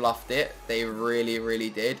really fluffed it. They really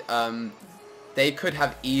did. They could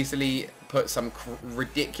have easily put some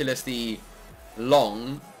ridiculously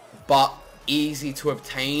long but easy to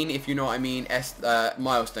obtain, if you know what I mean,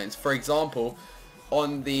 milestones. For example,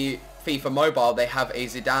 on the FIFA Mobile, they have a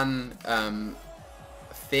Zidane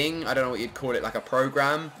thing, I don't know what you'd call it, like a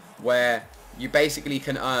program, where you basically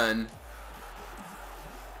can earn...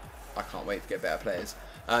 I can't wait to get better players.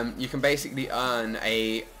 You can basically earn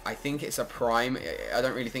I think it's a prime. I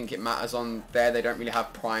don't really think it matters on there. They don't really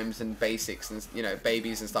have primes and basics and, you know,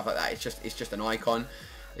 babies and stuff like that. It's just an icon.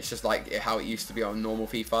 It's just like how it used to be on normal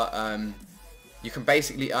FIFA. You can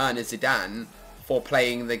basically earn a Zidane for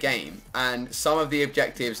playing the game, and some of the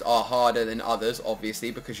objectives are harder than others, obviously,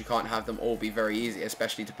 because you can't have them all be very easy,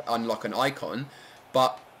 especially to unlock an icon.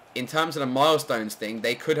 But in terms of the milestones thing,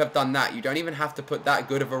 they could have done that. You don't even have to put that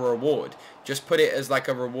good of a reward. Just put it as like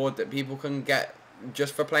a reward that people can get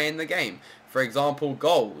just for playing the game. For example,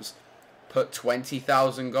 goals. Put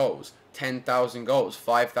 20,000 goals, 10,000 goals,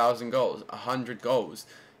 5,000 goals, 100 goals.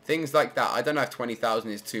 Things like that. I don't know if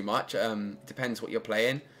 20,000 is too much. Depends what you're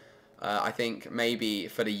playing. I think maybe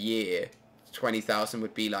for the year, 20,000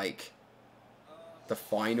 would be like the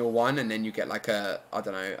final one, and then you get like I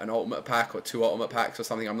don't know, an ultimate pack or 2 ultimate packs or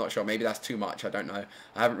something. I'm not sure. Maybe that's too much. I don't know.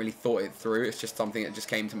 I haven't really thought it through. It's just something that just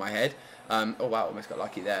came to my head. Oh wow, almost got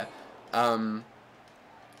lucky there.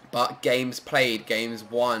 But games played, games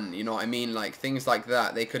won, you know what I mean? Like things like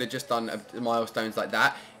that. They could have just done milestones like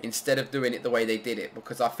that instead of doing it the way they did it,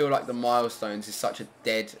 because I feel like the milestones is such a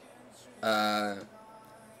dead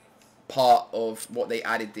part of what they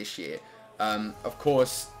added this year. Of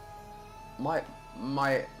course,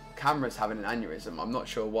 my camera's having an aneurysm. I'm not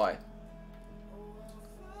sure why.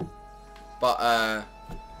 But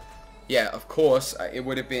yeah, of course, it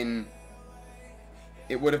would have been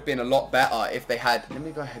it would have been a lot better if they had... Let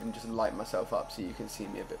me go ahead and just light myself up so you can see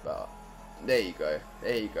me a bit better. There you go.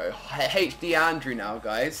 There you go. HD Andrew now,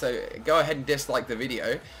 guys. So go ahead and dislike the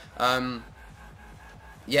video.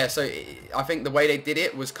 Yeah, so I think the way they did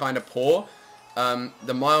it was kind of poor.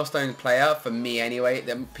 The milestone player, for me anyway,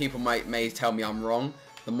 then people may tell me I'm wrong.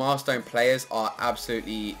 The milestone players are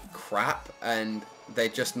absolutely crap, and they're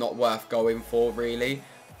just not worth going for, really.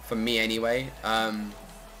 For me anyway.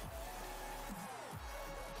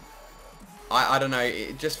 I don't know,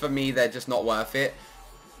 just for me they're just not worth it.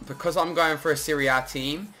 Because I'm going for a Serie A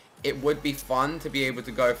team, it would be fun to be able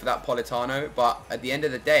to go for that Politano, but at the end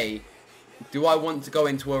of the day, do I want to go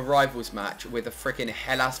into a rivals match with a freaking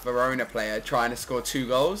Hellas Verona player trying to score 2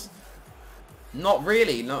 goals? Not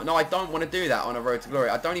really. No, I don't want to do that on a Road to Glory.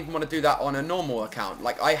 I don't even want to do that on a normal account.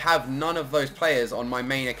 Like, I have none of those players on my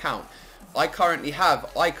main account. I currently have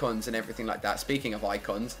icons and everything like that. Speaking of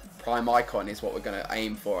icons, Prime Icon is what we're going to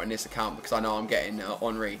aim for on this account, because I know I'm getting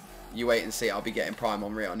Henry. You wait and see, I'll be getting Prime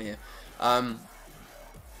Henry on here.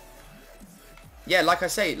 Yeah, like I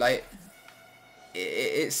say, like,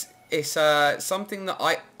 it's something that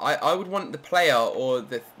I would want the player or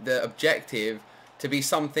the objective to be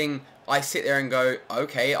something I sit there and go,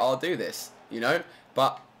 okay, I'll do this, you know?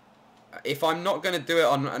 But if I'm not going to do it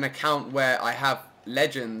on an account where I have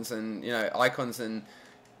legends and, you know, icons and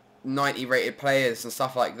 90 rated players and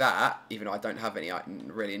stuff like that, even though I don't have any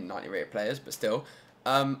really 90 rated players, but still,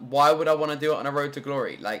 why would I want to do it on a Road to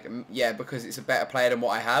Glory? Like, yeah, because it's a better player than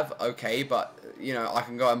what I have, okay, but, you know, I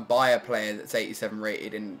can go and buy a player that's 87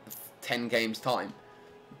 rated in 10 games time.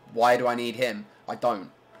 Why do I need him? I don't.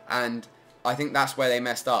 And I think that's where they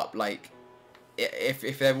messed up. Like,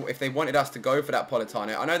 if they wanted us to go for that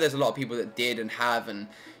Politano, I know there's a lot of people that did and have, and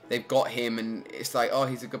they've got him, and it's like, oh,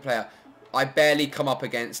 he's a good player. I barely come up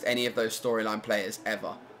against any of those storyline players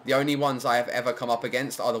ever. The only ones I have ever come up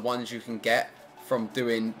against are the ones you can get from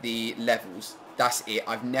doing the levels. That's it.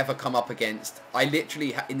 I've never come up against... I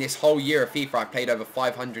literally, in this whole year of FIFA, I've played over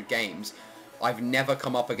 500 games. I've never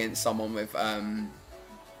come up against someone with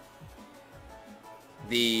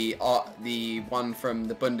the one from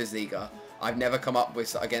the Bundesliga. I've never come up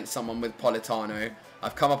against someone with Politano.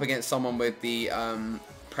 I've come up against someone with the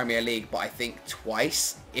Premier League, but I think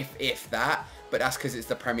twice, if that. But that's because it's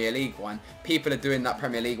the Premier League one. People are doing that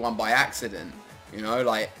Premier League one by accident. You know,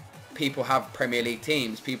 like, people have Premier League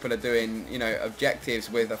teams. People are doing, you know, objectives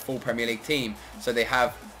with a full Premier League team. So they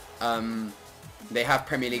have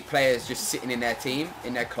Premier League players just sitting in their team,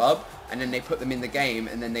 in their club, and then they put them in the game,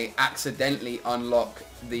 and then they accidentally unlock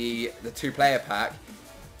the 2-player pack,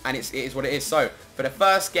 and it is what it is. So for the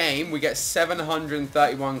first game, we get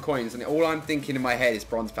 731 coins, and all I'm thinking in my head is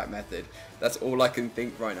bronze pack method. That's all I can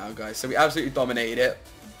think right now, guys. So we absolutely dominated it.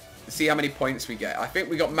 See how many points we get. I think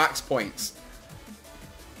we got max points.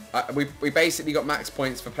 We basically got max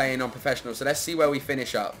points for playing on professional. So let's see where we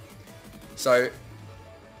finish up. So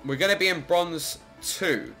we're going to be in bronze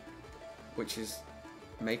 2, which is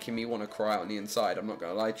making me want to cry on the inside. I'm not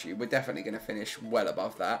going to lie to you. We're definitely going to finish well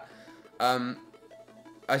above that.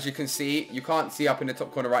 As you can see, you can't see up in the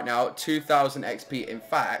top corner right now, 2,000 XP. In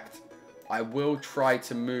fact, I will try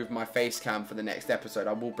to move my face cam for the next episode.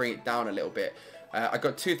 I will bring it down a little bit. I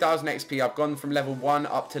got 2,000 XP. I've gone from level 1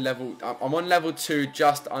 up to level... I'm on level 2,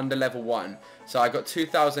 just under level 1. So I got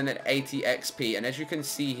 2,080 XP. And as you can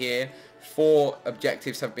see here, 4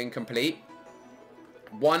 objectives have been complete.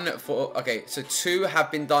 Okay, so 2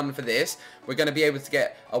 have been done for this. We're going to be able to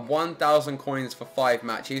get a 1,000 coins for 5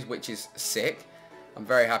 matches, which is sick. I'm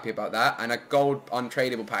very happy about that. And a gold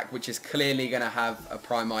untradeable pack, which is clearly going to have a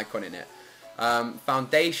prime icon in it.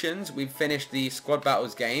 Foundations, we've finished the squad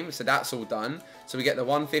battles game, so that's all done. So we get the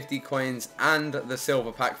 150 coins and the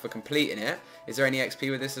silver pack for completing it. Is there any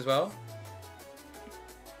XP with this as well?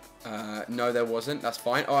 No, there wasn't. That's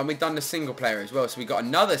fine. Oh, and we've done the single player as well. So we got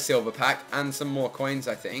another silver pack and some more coins,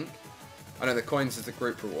 I think. I know the coins is the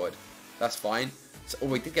group reward. That's fine. So, oh,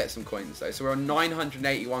 we did get some coins though. So we're on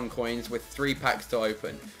 981 coins with 3 packs to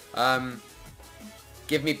open.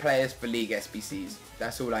 Give me players for League SBCs.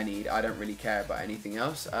 That's all I need. I don't really care about anything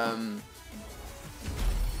else.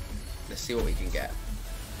 Let's see what we can get.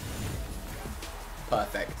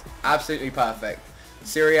 Perfect. Absolutely perfect.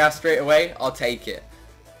 Serie A straight away. I'll take it.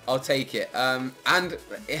 I'll take it. And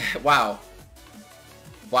wow.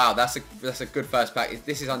 Wow, that's a good first pack.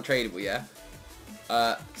 This is untradeable, yeah?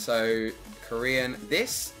 So Korean.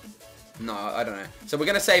 This? No, I don't know. So we're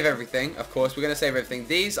going to save everything, of course. We're going to save everything.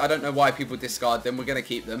 These, I don't know why people discard them. We're going to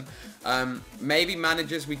keep them. Maybe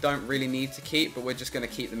managers we don't really need to keep, but we're just going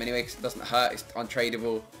to keep them anyway because it doesn't hurt. It's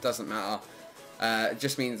untradeable. Doesn't matter. It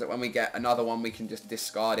just means that when we get another one, we can just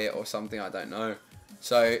discard it or something. I don't know.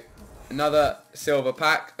 So another silver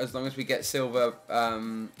pack. As long as we get silver,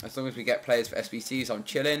 as long as we get players for SBCs, I'm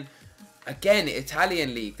chilling. Again,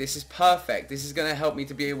 Italian League. This is perfect. This is going to help me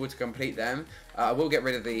to be able to complete them. I will get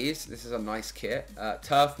rid of these. This is a nice kit.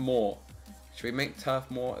 Turf more. Should we make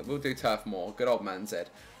turf more? We'll do turf more. Good old man said.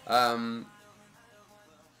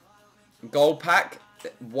 Gold pack.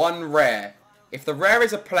 1 rare. If the rare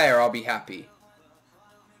is a player, I'll be happy.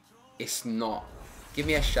 It's not. Give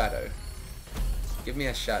me a shadow. Give me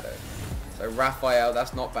a shadow. So Raphael,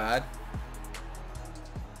 that's not bad.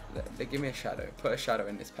 Give me a shadow. Put a shadow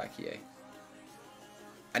in this pack here.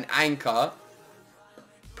 An anchor.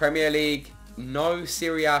 Premier League. No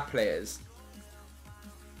Serie A players.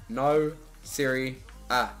 No Serie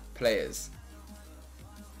A players.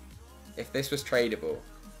 If this was tradable,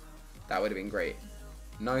 that would have been great.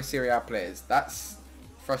 No Serie A players. That's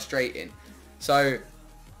frustrating. So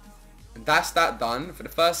that's that done. For the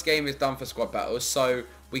first game is done for squad battles. So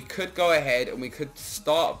we could go ahead and we could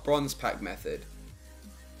start bronze pack method.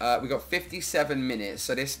 We got 57 minutes,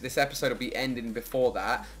 so this episode will be ending before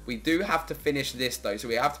that. We do have to finish this though, so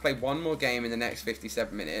we have to play one more game in the next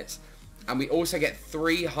 57 minutes. And we also get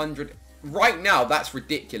 300. Right now, that's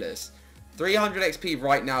ridiculous. 300 XP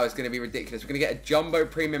right now is going to be ridiculous. We're going to get a jumbo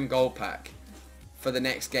premium gold pack for the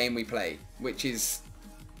next game we play, which is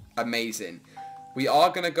amazing. We are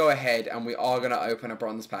going to go ahead and we are going to open a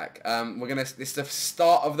bronze pack. This is the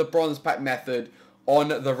start of the bronze pack method on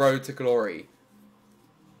the road to glory.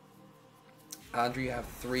 Andrew, you have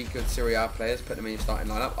 3 good Serie A players. Put them in your starting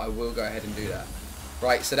lineup. I will go ahead and do that.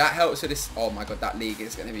 Right, so that helps with this. Oh my god, that league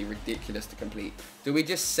is going to be ridiculous to complete. Do we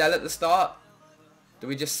just sell at the start? Do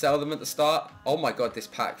we just sell them at the start? Oh my god, this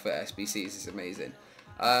pack for SBCs is amazing.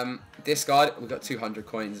 Discard, we've got 200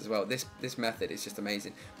 coins as well. This method is just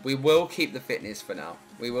amazing. We will keep the fitness for now.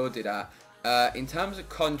 We will do that. In terms of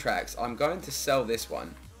contracts, I'm going to sell this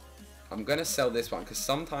one. I'm going to sell this one because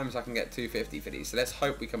sometimes I can get 250 for these. So let's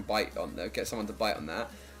hope we can bite on them, get someone to bite on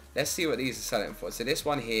that. Let's see what these are selling for. So this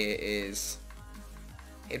one here is,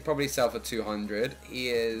 he'd probably sell for 200. He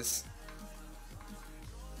is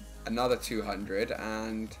another 200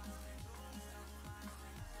 and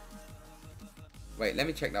wait, let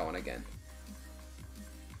me check that one again.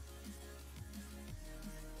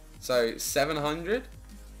 So 700.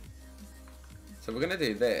 So we're going to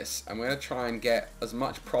do this, and we're going to try and get as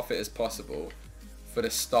much profit as possible for the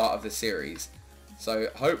start of the series. So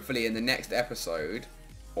hopefully in the next episode,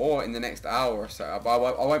 or in the next hour or so, but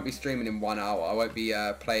I won't be streaming in 1 hour. I won't be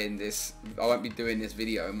playing this, I won't be doing this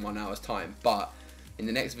video in 1 hour's time. But in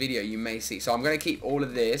the next video you may see. So I'm going to keep all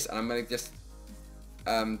of this, and I'm going to just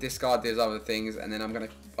discard these other things, and then I'm going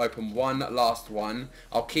to open one last one.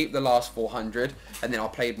 I'll keep the last 400, and then I'll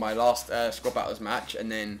play my last squad battles match,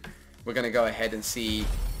 and then we're going to go ahead and see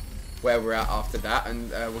where we're at after that, and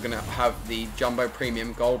we're going to have the Jumbo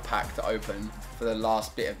Premium Gold Pack to open for the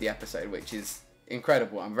last bit of the episode, which is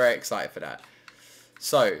incredible. I'm very excited for that.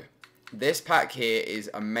 So, this pack here is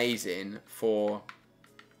amazing for...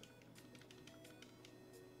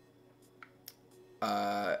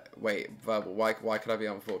 wait, Verbal, why could I be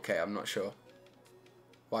on 4K? I'm not sure.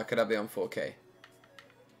 Why could I be on 4K?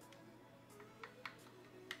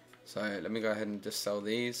 So, let me go ahead and just sell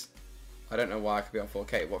these. I don't know why I could be on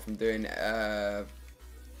 4K. What, from doing the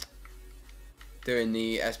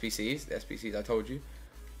SBCs? The SBCs I told you.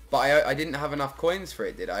 But I didn't have enough coins for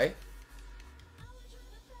it, did I?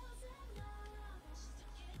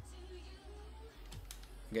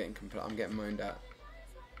 I'm getting moaned at.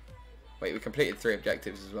 Wait, we completed 3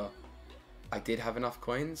 objectives as well. I did have enough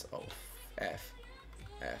coins? Oh, F.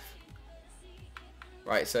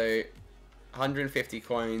 Right, so 150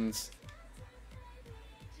 coins.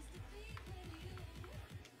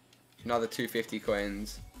 Another 250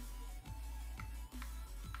 coins.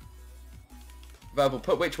 Verbal,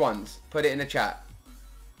 put which ones? Put it in the chat.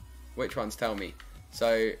 Which ones? Tell me.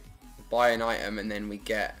 So, buy an item and then we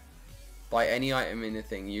get... Buy any item in the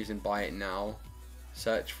thing using buy it now.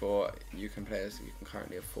 Search for UK players you can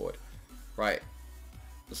currently afford. Right.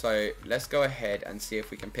 So, let's go ahead and see if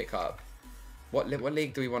we can pick up... What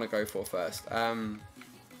league do we want to go for first? I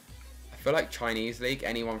feel like Chinese league.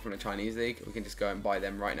 Anyone from the Chinese league. We can just go and buy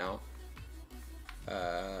them right now.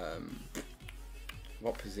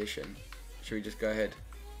 What position? Should we just go ahead?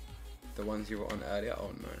 The ones you were on earlier? Oh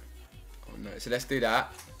no. Oh no. So let's do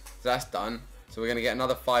that. So that's done. So we're going to get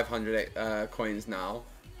another 500 coins now.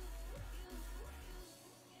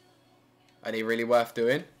 Are they really worth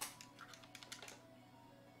doing?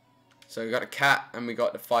 So we got a cat and we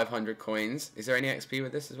got the 500 coins. Is there any XP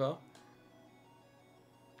with this as well?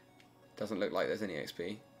 Doesn't look like there's any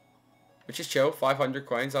XP. Which is chill. 500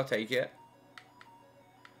 coins. I'll take it.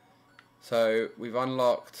 So we've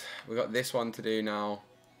unlocked, we've got this one to do now.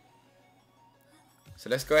 So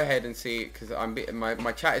let's go ahead and see, because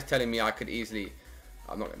my chat is telling me I could easily,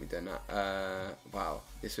 I'm not going to be doing that. Wow,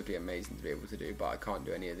 this would be amazing to be able to do, but I can't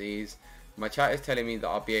do any of these. My chat is telling me that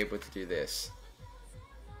I'll be able to do this.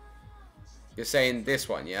 You're saying this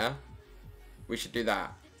one, yeah? We should do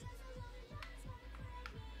that.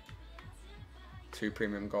 2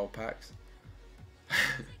 premium gold packs.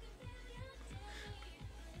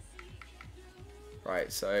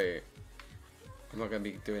 Right, so I'm not going to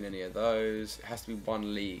be doing any of those. It has to be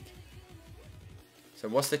 1 league. So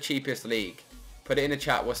what's the cheapest league? Put it in the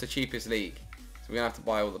chat. What's the cheapest league? So we're going to have to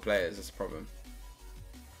buy all the players. That's a problem.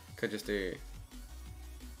 Could just do...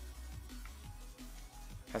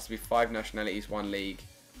 Has to be 5 nationalities, 1 league.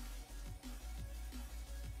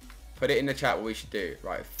 Put it in the chat what we should do.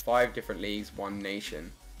 Right, 5 different leagues, 1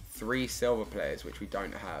 nation. 3 silver players, which we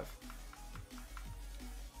don't have.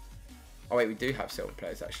 Oh wait, we do have silver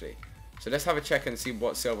players actually. So let's have a check and see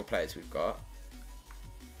what silver players we've got.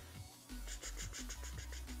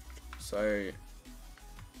 So,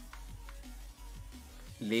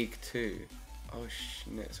 League 2. Oh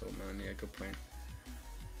schnitzel, man, yeah, good point.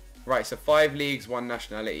 Right, so 5 leagues, 1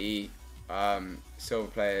 nationality, silver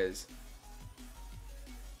players.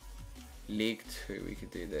 League 2, we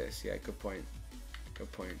could do this. Yeah, good point. Good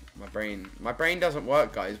point. My brain doesn't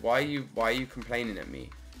work, guys. Why are you complaining at me?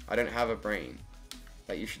 I don't have a brain.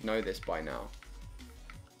 Like, you should know this by now.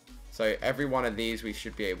 So every one of these we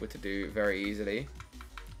should be able to do very easily.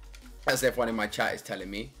 As everyone in my chat is telling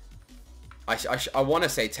me. I want to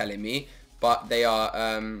say telling me, but they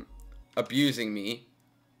are abusing me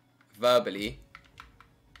verbally.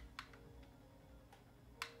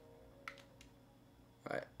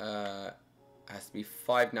 Right, has to be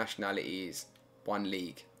 5 nationalities, 1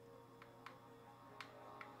 league.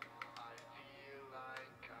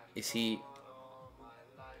 Is he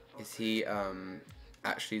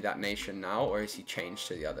actually that nation now, or is he changed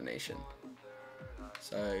to the other nation?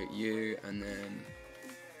 So you, and then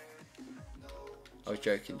I was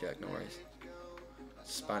joking, Jack, no worries.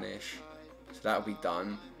 Spanish, so that'll be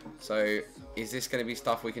done. So is this going to be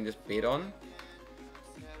stuff we can just bid on?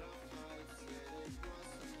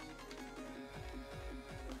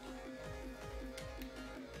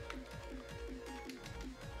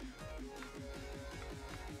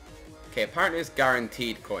 Okay, apparently it's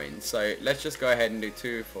guaranteed coins, so let's just go ahead and do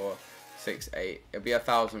 2, 4, 6, 8. It'll be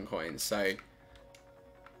 1,000 coins. So I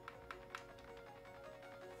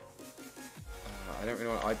don't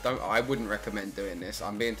really want. I wouldn't recommend doing this.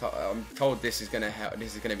 I'm told this is gonna help.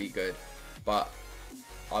 This is gonna be good, but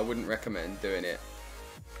I wouldn't recommend doing it.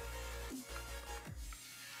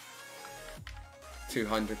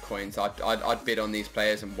 200 coins. I'd bid on these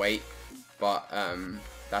players and wait, but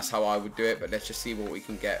that's how I would do it. But let's just see what we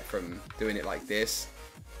can get from doing it like this.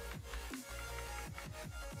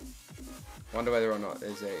 Wonder whether or not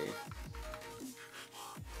there's a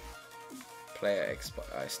player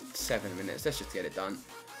 7 minutes. Let's just get it done.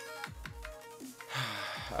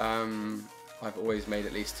 I've always made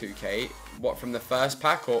at least 2k. What, from the first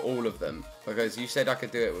pack or all of them? Because you said I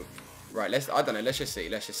could do it with... Right, I don't know. Let's just see.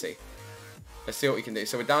 Let's see what we can do.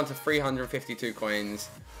 So we're down to 352 coins.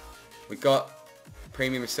 We got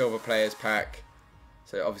premium silver players pack.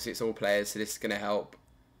 So obviously it's all players, so this is going to help.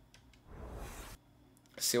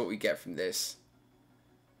 Let's see what we get from this.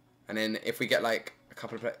 And then if we get like a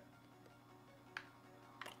couple of players...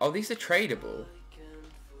 Oh, these are tradable.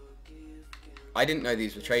 I didn't know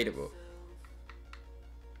these were tradable.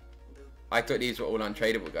 I thought these were all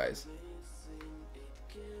untradeable, guys.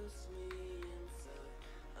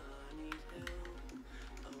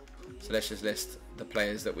 So let's just list the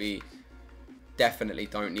players that we definitely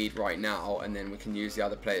don't need right now, and then we can use the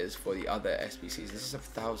other players for the other SBCs. This is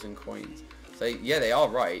 1,000 coins. So yeah, they are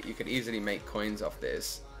right. You could easily make coins off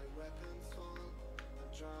this.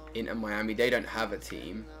 Inter Miami, they don't have a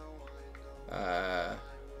team.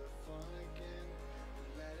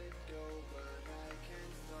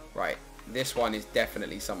 Right, this one is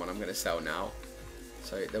definitely someone I'm going to sell now.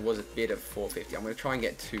 So there was a bid of 450. I'm going to try and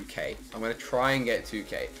get 2k. I'm going to try and get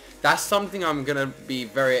 2k. That's something I'm going to be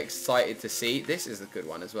very excited to see. This is a good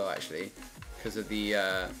one as well, actually, because of the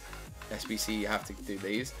SBC. You have to do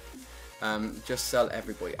these. Just sell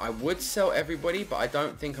everybody. I would sell everybody, but I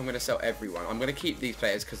don't think I'm going to sell everyone. I'm going to keep these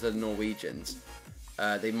players because they're Norwegians.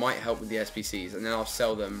 They might help with the SBCs, and then I'll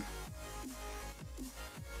sell them.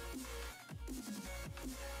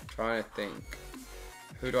 Trying to think.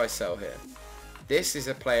 Who do I sell here? This is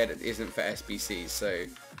a player that isn't for SBCs, so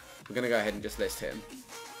we're going to go ahead and just list him.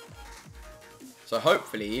 So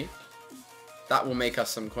hopefully that will make us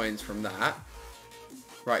some coins from that.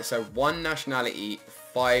 Right, so 1 nationality,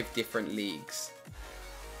 5 different leagues,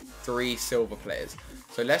 3 silver players.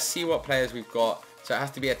 So let's see what players we've got. So it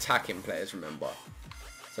has to be attacking players, remember.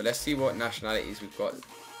 So let's see what nationalities we've got,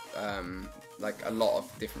 like a lot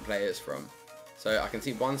of different players from. So I can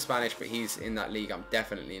see 1 Spanish, but he's in that league I'm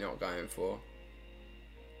definitely not going for.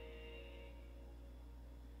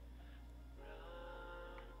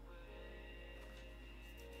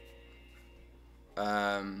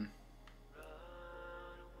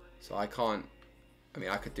 So I can't, I mean,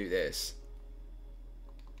 I could do this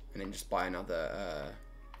and then just buy another,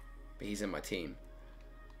 but he's in my team.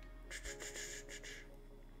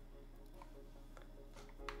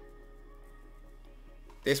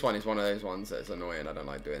 This one is one of those ones that's annoying. I don't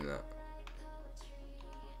like doing that.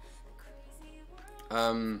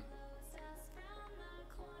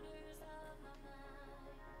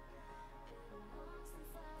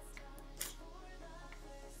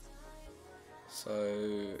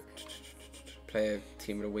 So, player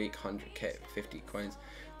team of the week, 100k, 50 coins.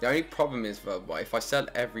 The only problem is, if I sell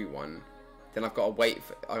everyone, then I've got to wait.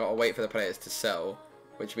 I got to wait for the players to sell,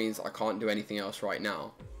 which means I can't do anything else right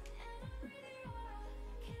now.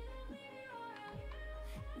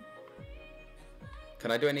 Can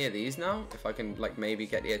I do any of these now? If I can, like, maybe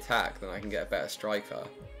get the attack, then I can get a better striker.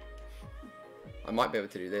 I might be able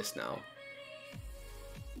to do this now.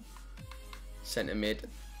 Centre mid.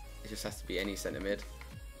 It just has to be any centre mid.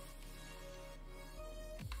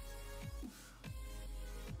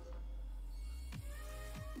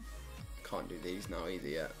 Can't do these now either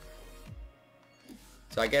yet.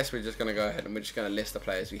 So I guess we're just going to go ahead and we're just going to list the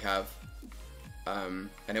players we have. And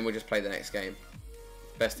then we'll just play the next game.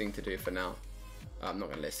 Best thing to do for now. I'm not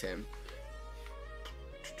going to list him.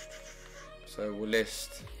 So we'll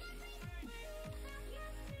list...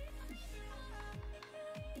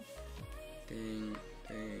 Ding,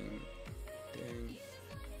 ding, ding.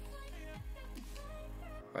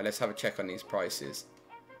 Right, let's have a check on these prices.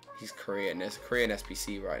 He's Korean. There's a Korean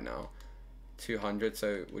SPC right now. 200,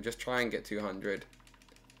 so we'll just try and get 200.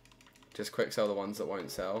 Just quick sell the ones that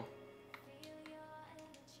won't sell.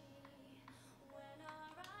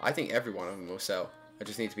 I think every one of them will sell. I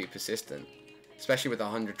just need to be persistent. Especially with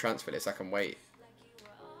 100 transfer lists, I can wait.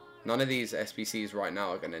 None of these SPCs right now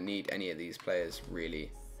are going to need any of these players,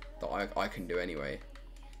 really. That I can do anyway.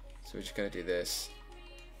 So we're just going to do this.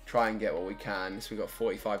 Try and get what we can. So we've got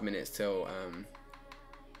 45 minutes till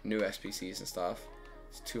new SPCs and stuff.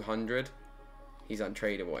 It's 200. He's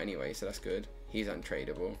untradeable anyway, so that's good. He's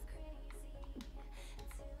untradeable.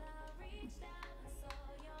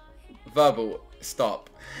 Verbal, stop.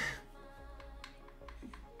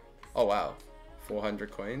 Oh wow,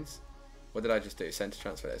 400 coins. What did I just do? Send to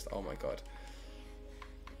transfer list. Oh my god.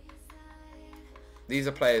 These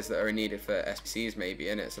are players that are needed for SPCs maybe,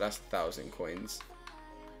 innit? So that's 1,000 coins.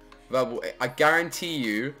 Verbal, I guarantee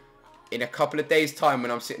you, in a couple of days' time,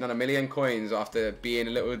 when I'm sitting on 1,000,000 coins after being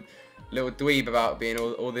a little dweeb about being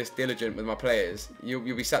all this diligent with my players, you'll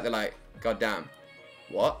be sat there like, god damn,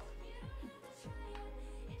 what?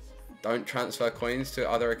 Don't transfer coins to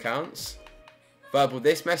other accounts. Verbal,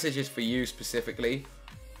 this message is for you specifically.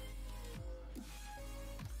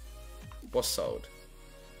 What's sold?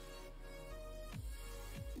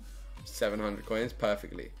 700 coins,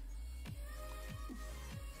 perfectly.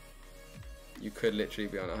 You could literally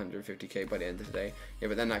be on 150k by the end of the day. Yeah,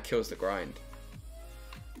 but then that kills the grind.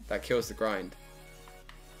 That kills the grind.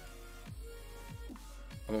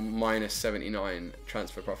 I'm on minus 79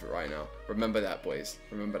 transfer profit right now. Remember that, boys.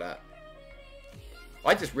 Remember that.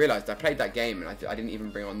 I just realised I played that game and I didn't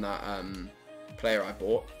even bring on that player I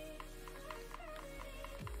bought.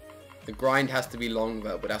 The grind has to be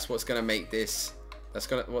longer, but that's what's gonna make this.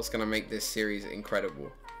 What's gonna make this series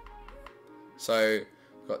incredible. So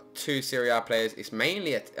we've got 2 Serie A players. It's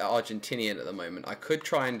mainly Argentinian at the moment. I could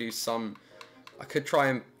try and do some. I could try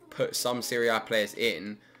and put some Serie A players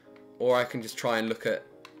in, or I can just try and look at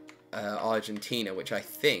Argentina, which I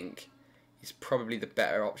think is probably the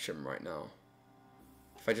better option right now.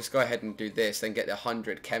 If I just go ahead and do this, then get the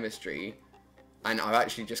 100 chemistry, and I've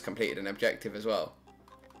actually just completed an objective as well.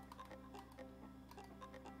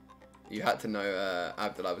 You had to know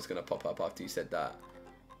Abdullah was going to pop up after you said that.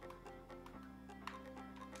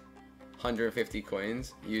 150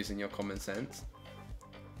 coins, using your common sense.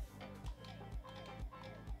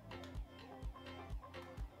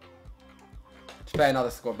 Let's play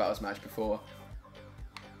another squad battles match before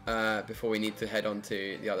we need to head on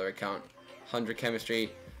to the other account. 100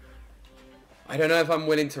 chemistry. I don't know if I'm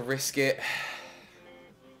willing to risk it.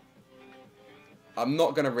 I'm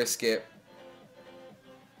not going to risk it.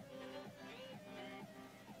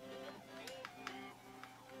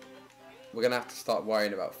 we're going to have to start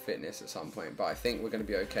worrying about fitness at some point. But I think we're going to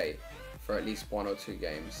be okay for at least 1 or 2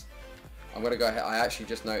 games. I'm going to go ahead. I actually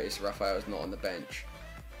just noticed Rafael's not on the bench.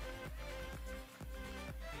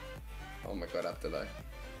 Oh my god, Abdullah.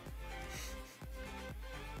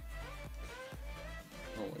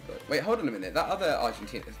 Oh my god. Wait, hold on a minute. That other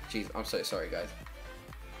Argentinian... Jeez, I'm so sorry, guys.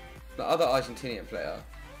 The other Argentinian player...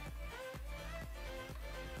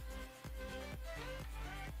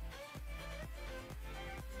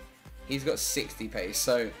 He's got 60 pace,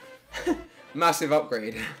 so... massive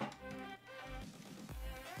upgrade.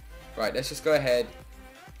 Right, let's just go ahead,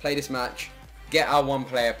 play this match, get our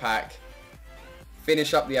 1-player pack,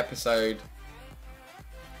 finish up the episode,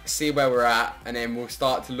 see where we're at, and then we'll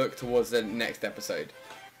start to look towards the next episode.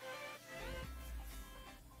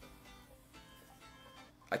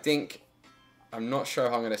 I'm not sure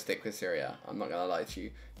how I'm going to stick with Syria. I'm not going to lie to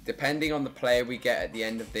you. Depending on the player we get at the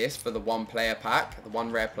end of this for the 1-player pack, the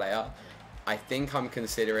 1 rare player, I think I'm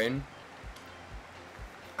considering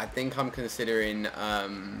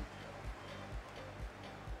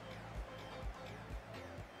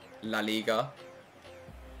La Liga,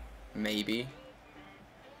 maybe.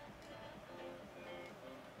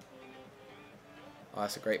 Oh,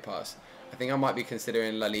 that's a great pass. I think I might be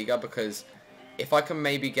considering La Liga because if I can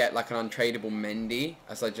maybe get like an untradeable Mendy,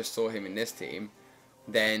 as I just saw him in this team,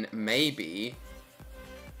 then maybe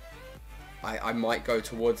I might go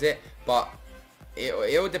towards it. But it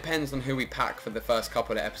all depends on who we pack for the first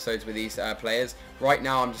couple of episodes with these players. Right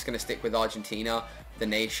now, I'm just going to stick with Argentina, the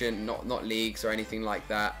nation, not leagues or anything like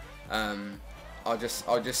that. I'll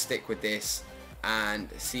just stick with this and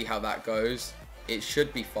see how that goes. It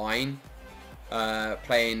should be fine.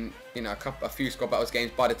 Playing, you know, a few squad battles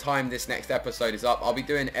games. By the time this next episode is up, I'll be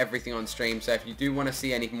doing everything on stream. So if you do want to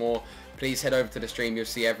see any more, please head over to the stream. You'll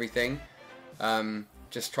see everything.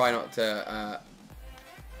 Just try not to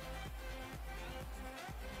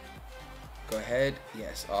go ahead.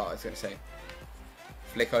 Yes. Oh, I was going to say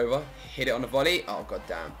flick over, hit it on the volley. Oh god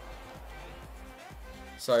damn.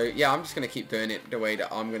 So yeah, I'm just going to keep doing it the way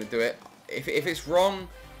that I'm going to do it. If it's wrong,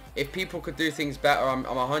 if people could do things better, I'm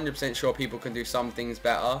 100% sure people can do some things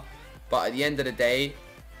better. But at the end of the day,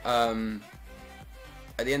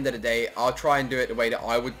 I'll try and do it the way that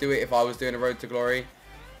I would do it if I was doing a Road to Glory.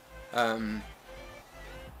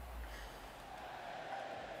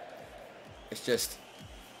 It's just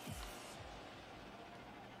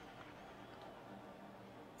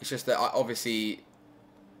that obviously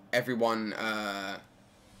everyone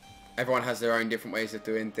has their own different ways of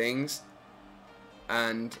doing things,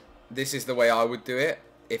 and this is the way I would do it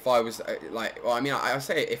if I was well, I mean, I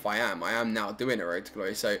say if I am now doing a Road to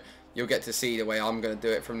Glory, so you'll get to see the way I'm going to do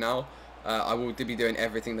it from now. I will be doing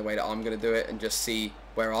everything the way that I'm going to do it and just see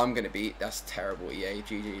where I'm going to be. That's terrible, EA,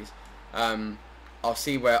 GG's. I'll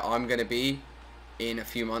see where I'm going to be in a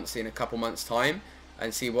few months, in a couple months time,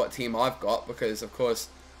 and see what team I've got, because of course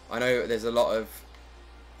I know there's a lot of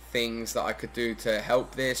things that I could do to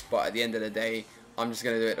help this, but at the end of the day, I'm just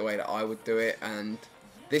going to do it the way that I would do it, and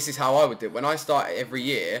this is how I would do it. When I start every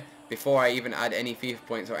year, before I even add any FIFA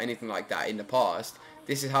points or anything like that in the past,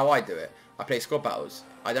 this is how I do it. I play squad battles.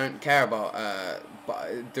 I don't care about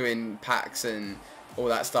doing packs and all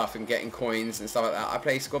that stuff and getting coins and stuff like that. I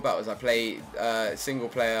play squad battles. I play single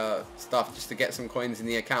player stuff just to get some coins in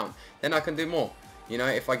the account. Then I can do more. You know,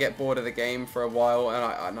 if I get bored of the game for a while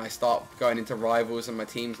and I start going into rivals and my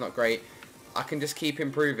team's not great, I can just keep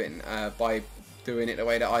improving by doing it the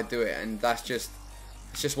way that I do it, and it's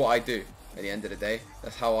just what I do at the end of the day.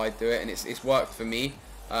 That's how I do it, and it's worked for me.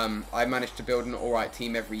 I managed to build an alright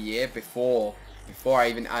team every year before I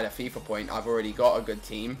even add a FIFA point. I've already got a good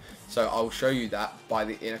team, so I'll show you that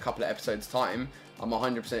in a couple of episodes time. I'm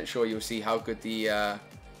 100% sure you'll see how good the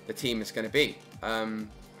team is going to be.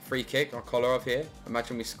 Free kick or Kolarov here.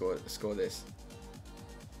 Imagine we score this.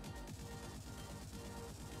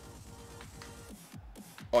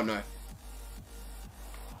 Oh no.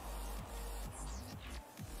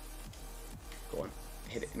 Go on.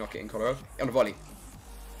 Hit it, knock it in, Kolarov. On the volley.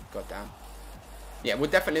 God damn. Yeah, we'll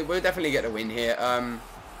definitely get a win here.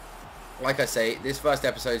 Like I say, this first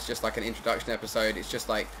episode is just like an introduction episode. It's just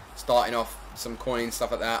like starting off some coins,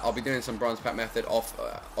 stuff like that. I'll be doing some bronze pack method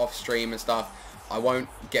off stream and stuff. I won't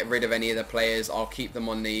get rid of any of the players. I'll keep them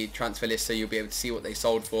on the transfer list, so you'll be able to see what they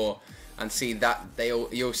sold for and see that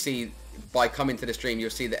you'll see by coming to the stream, you'll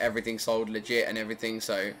see that everything's sold legit and everything,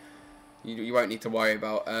 so you won't need to worry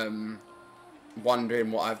about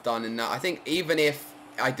wondering what I've done. And I think even if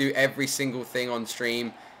I do every single thing on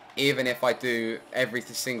stream, even if I do every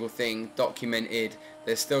single thing documented,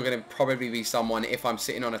 there's still going to probably be someone, if I'm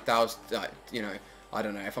sitting on 1,000, you know, I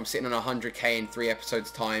don't know, if I'm sitting on 100k in 3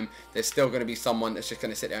 episodes time, there's still going to be someone that's just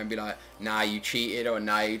going to sit there and be like, nah, you cheated, or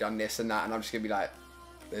nah, you done this and that, and I'm just going to be like,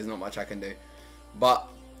 there's not much I can do. But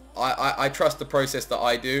I trust the process that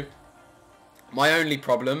I do. My only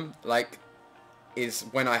problem, like, is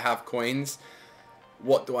when I have coins,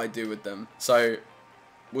 what do I do with them? So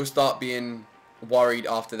we'll start being worried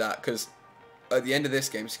after that, because at the end of this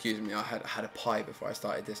game, excuse me, I had a pie before I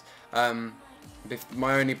started this.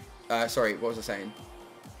 My only, sorry, what was I saying?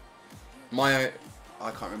 I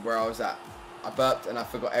can't remember where I was at. I burped and I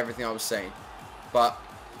forgot everything I was saying. But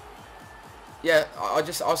yeah,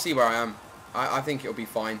 I'll see where I am. I think it'll be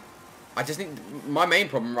fine. I just think my main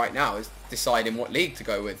problem right now is deciding what league to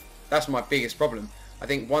go with. That's my biggest problem. I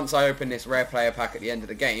think once I open this rare player pack at the end of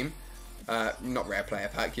the game, not rare player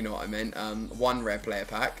pack, you know what I meant, one rare player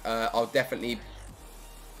pack, it'll definitely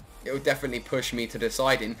push me to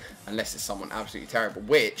deciding, unless it's someone absolutely terrible,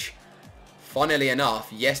 which, funnily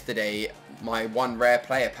enough, yesterday, my one rare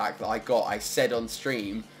player pack that I got, I said on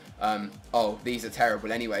stream, oh, these are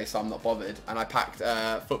terrible anyway, so I'm not bothered, and I packed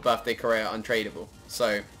Foot Birthday Career Untradeable,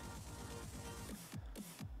 so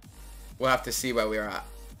we'll have to see where we're at.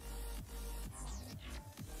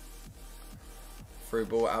 Through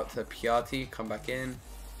ball out to Piatti, come back in.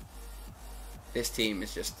 This team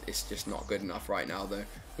is just not good enough right now, though.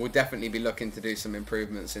 We'll definitely be looking to do some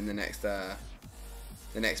improvements in the next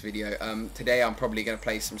video. Today I'm probably going to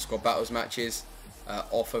play some squad battles matches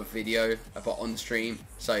off of video, but on stream.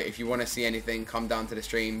 So if you want to see anything, come down to the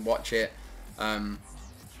stream, watch it.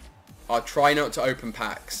 I'll try not to open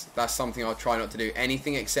packs. That's something I'll try not to do.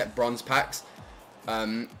 Anything except bronze packs.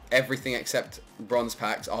 Everything except bronze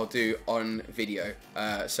packs I'll do on video,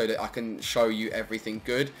 so that I can show you everything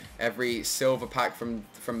good. Every silver pack from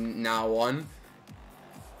now on,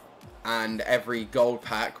 and every gold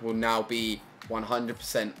pack will now be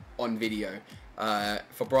 100% on video.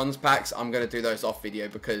 For bronze packs, I'm going to do those off video,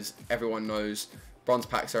 because everyone knows bronze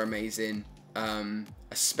packs are amazing,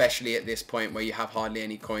 especially at this point where you have hardly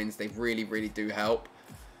any coins. They really do help.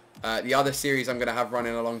 The other series I'm going to have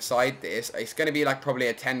running alongside this, it's going to be like probably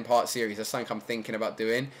a 10-part series. That's something I'm thinking about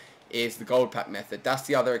doing, is the gold pack method. That's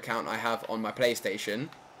the other account I have on my PlayStation,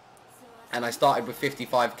 and I started with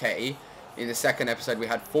 55k. In the second episode we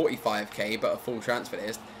had 45k, but a full transfer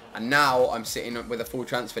list, and now I'm sitting with a full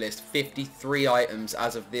transfer list. 53 items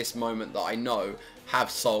as of this moment that I know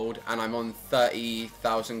have sold, and I'm on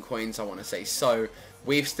 30,000 coins, I want to say. So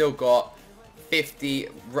we've still got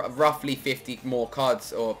roughly 50 more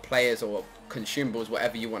cards or players or consumables,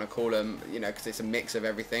 whatever you want to call them, you know, because it's a mix of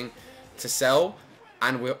everything, to sell,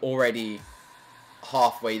 and we're already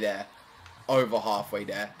halfway there, over halfway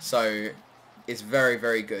there. So it's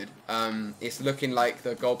very good. It's looking like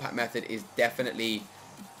the gold pack method is definitely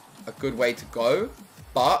a good way to go,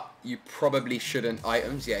 but you probably shouldn't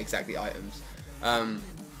items. Yeah, exactly, items.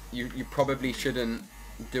 You probably shouldn't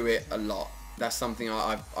do it a lot. That's something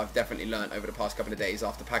I've definitely learned over the past couple of days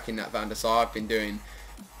after packing that Van der Sar. I've been doing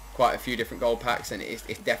quite a few different gold packs, and it's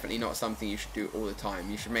definitely not something you should do all the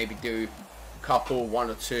time. You should maybe do a couple, 1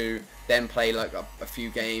 or 2, then play like a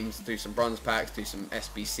few games, do some bronze packs, do some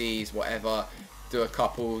SBCs, whatever, do a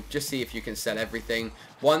couple, just see if you can sell everything.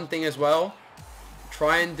 One thing as well,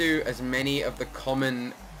 try and do as many of the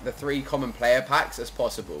 3 common player packs as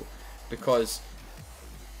possible, because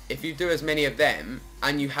if you do as many of them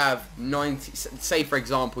and you have 90, say for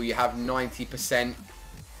example you have 90%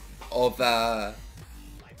 of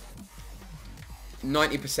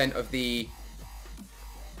 90% of the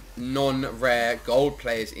non-rare gold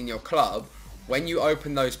players in your club, when you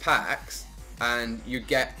open those packs and you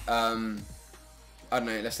get I don't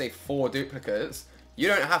know, let's say 4 duplicates, you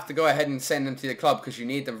don't have to go ahead and send them to the club because you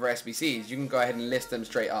need them for SBCs. You can go ahead and list them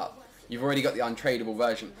straight up. You've already got the untradeable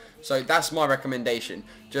version. So that's my recommendation.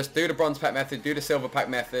 Just do the bronze pack method, do the silver pack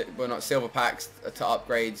method, well, not silver packs to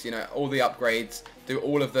upgrades, you know, all the upgrades, do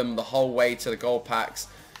all of them the whole way to the gold packs.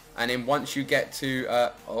 And then once you get to,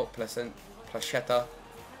 Placetta,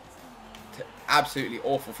 absolutely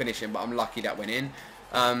awful finishing, but I'm lucky that went in.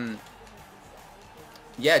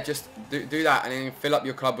 Yeah, just do that, and then fill up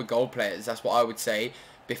your club with gold players. That's what I would say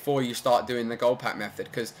before you start doing the gold pack method,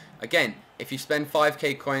 because again, if you spend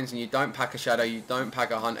 5k coins and you don't pack a shadow, you don't pack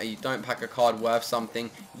a hunter, you don't pack a card worth something,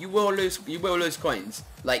 you will lose coins.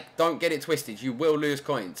 Like, don't get it twisted, you will lose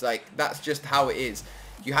coins. Like, that's just how it is.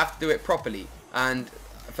 You have to do it properly, and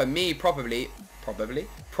for me, properly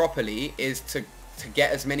is to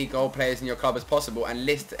get as many gold players in your club as possible and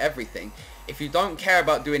list everything. If you don't care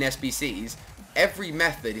about doing SBCs, every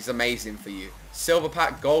method is amazing for you. Silver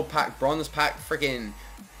pack, gold pack, bronze pack, friggin',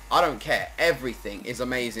 I don't care. Everything is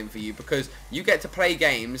amazing for you, because you get to play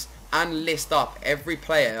games and list up every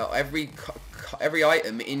player, every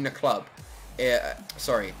item in the club.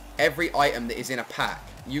 Sorry, every item that is in a pack.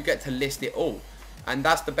 You get to list it all, and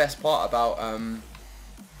that's the best part about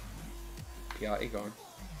yeah, he gone.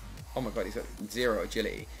 Oh my god, he's got 0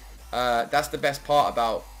 agility. That's the best part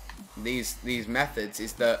about these methods,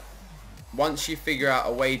 is that once you figure out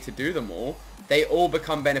a way to do them all, they all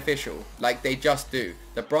become beneficial. Like, they just do.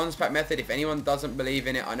 The bronze pack method, if anyone doesn't believe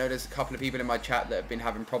in it, I know there's a couple of people in my chat that have been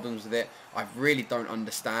having problems with it. I really don't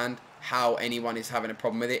understand how anyone is having a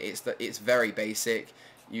problem with it. It's very basic.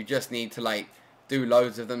 You just need to, like, do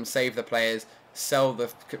loads of them, save the players, sell the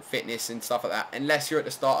fitness and stuff like that. Unless you're at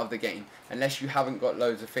the start of the game, unless you haven't got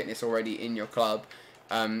loads of fitness already in your club,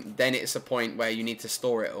 then it's a point where you need to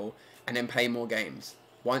store it all and then play more games.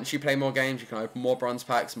 Once you play more games, you can open more bronze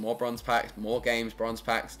packs, more games, bronze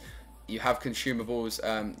packs. You have consumables,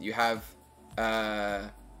 you have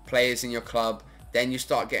players in your club. Then you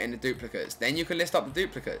start getting the duplicates. Then you can list up the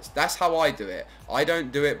duplicates. That's how I do it. I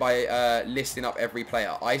don't do it by listing up every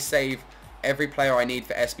player. I save every player I need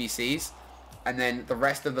for SBCs. And then the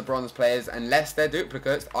rest of the bronze players, unless they're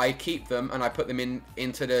duplicates, I keep them and I put them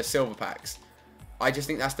into the silver packs. I just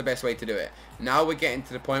think that's the best way to do it. Now we're getting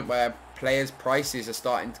to the point where players' prices are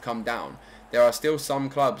starting to come down. There are still some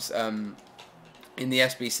clubs in the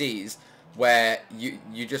SBCs where you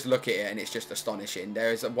just look at it and it's just astonishing.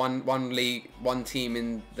 There's one team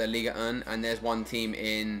in the Liga 1, and there's one team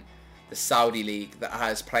in the Saudi League that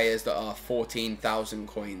has players that are 14,000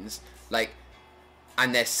 coins, like,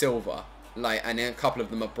 and they're silver, like, and a couple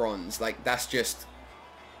of them are bronze. Like, that's just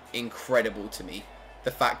incredible to me,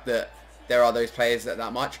 the fact that there are those players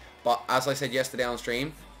that much. But as I said yesterday on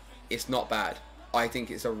stream, it's not bad. I think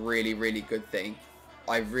it's a really, really good thing.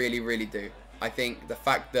 I really, really do. I think the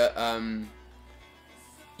fact that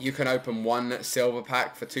you can open one silver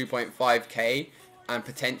pack for 2.5k and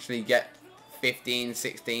potentially get 15,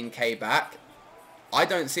 16k back, I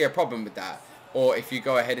don't see a problem with that. Or if you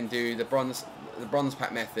go ahead and do the bronze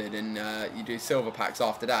pack method and you do silver packs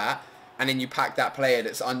after that, and then you pack that player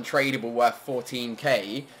that's untradeable worth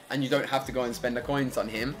 14k, and you don't have to go and spend the coins on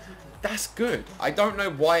him, that's good. I don't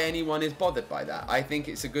know why anyone is bothered by that. I think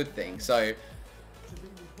it's a good thing. So,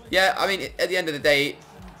 yeah, I mean, at the end of the day,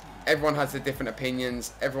 everyone has their different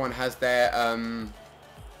opinions. Everyone has their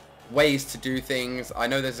ways to do things. I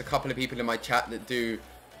know there's a couple of people in my chat that do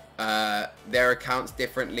their accounts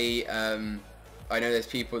differently. I know there's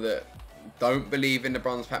people that don't believe in the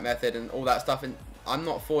bronze pack method and all that stuff, and I'm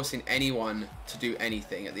not forcing anyone to do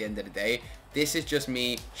anything at the end of the day. This is just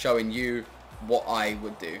me showing you what I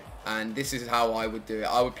would do, and this is how I would do it.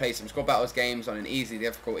 I would play some squad battles games on an easy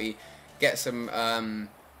difficulty, get some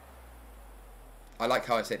I like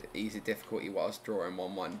how I said easy difficulty whilst drawing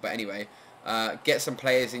 1-1, but anyway, get some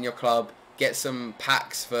players in your club, get some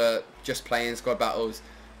packs for just playing squad battles,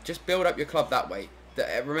 just build up your club that way.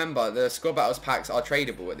 Remember, the squad battles packs are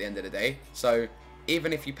tradable at the end of the day, so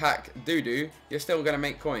even if you pack doo-doo, you're still going to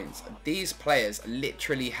make coins. These players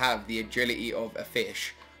literally have the agility of a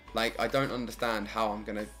fish. Like, I don't understand how I'm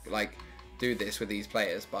going to, like, do this with these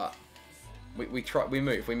players, but we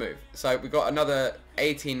move. So we've got another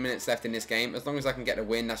 18 minutes left in this game. As long as I can get a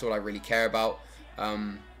win, that's all I really care about.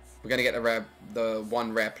 We're going to get the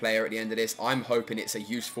one rare player at the end of this. I'm hoping it's a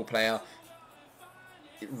useful player.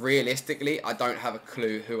 Realistically, I don't have a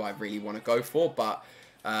clue who I really want to go for, but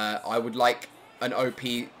I would like an OP...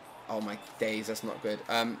 Oh my days, that's not good.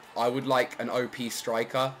 I would like an OP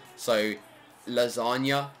striker. So,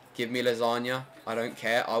 lasagna. Give me lasagna. I don't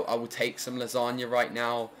care. I will take some lasagna right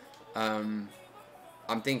now. I'm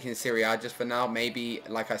thinking Syria just for now. Maybe,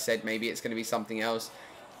 like I said, maybe it's going to be something else.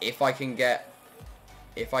 If I can get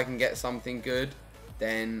something good,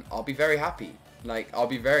 then I'll be very happy. Like, I'll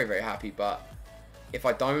be very, very happy. But if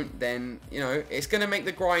I don't, then, you know, it's going to make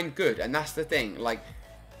the grind good. And that's the thing. Like,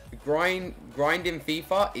 grind in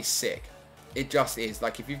FIFA is sick. It just is.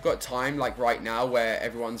 Like, if you've got time, like right now where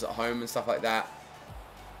everyone's at home and stuff like that,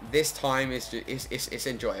 this time is just, it's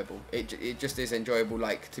enjoyable. It just is enjoyable,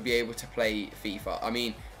 like, to be able to play FIFA. I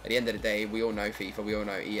mean, at the end of the day, we all know FIFA, we all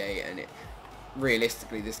know EA, and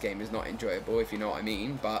realistically this game is not enjoyable, if you know what I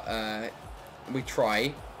mean. But we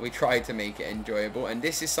try to make it enjoyable, and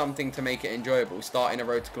this is something to make it enjoyable. Starting a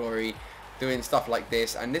Road to Glory, doing stuff like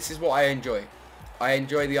this, and this is what I enjoy. I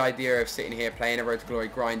enjoy the idea of sitting here playing a Road to Glory,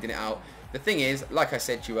 grinding it out. The thing is, like I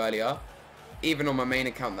said to you earlier, even on my main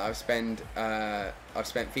account that I've spent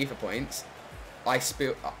FIFA points, I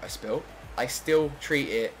still treat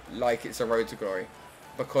it like it's a Road to Glory,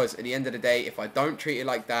 because at the end of the day, if I don't treat it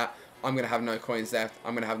like that, I'm gonna have no coins left.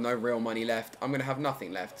 I'm gonna have no real money left. I'm gonna have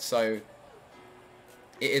nothing left. So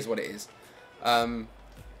it is what it is.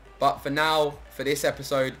 But for now, for this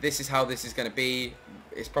episode, this is how this is going to be.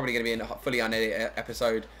 It's probably going to be a fully unedited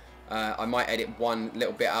episode. I might edit one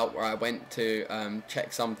little bit out where I went to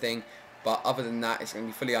check something. But other than that, it's going to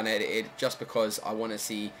be fully unedited just because I want to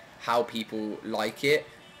see how people like it.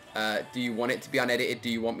 Do you want it to be unedited?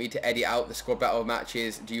 Do you want me to edit out the squad battle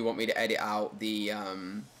matches? Do you want me to edit out the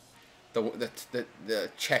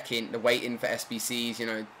check-in, the waiting for SBCs, you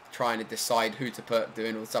know, trying to decide who to put,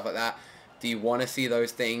 doing all stuff like that? Do you want to see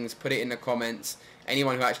those things? Put it in the comments.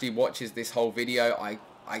 Anyone who actually watches this whole video,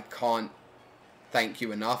 I can't thank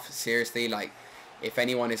you enough. Seriously, like, if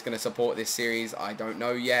anyone is going to support this series, I don't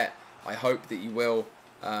know yet. I hope that you will.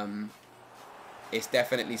 It's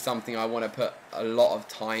definitely something I want to put a lot of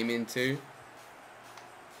time into.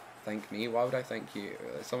 Thank me? Why would I thank you?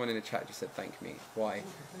 Someone in the chat just said thank me. Why?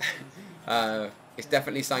 It's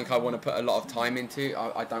definitely something I want to put a lot of time into.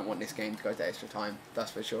 I don't want this game to go to extra time.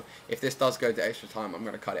 That's for sure. If this does go to extra time, I'm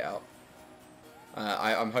going to cut it out.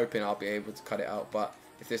 I'm hoping I'll be able to cut it out. But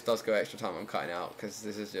if this does go extra time, I'm cutting it out. Because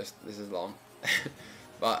this is long.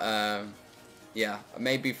 But yeah,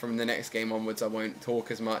 maybe from the next game onwards I won't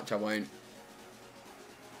talk as much. I won't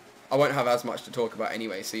have as much to talk about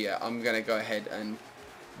anyway. So yeah, I'm going to go ahead and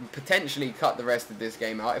potentially cut the rest of this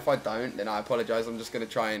game out. If I don't, then I apologise. I'm just going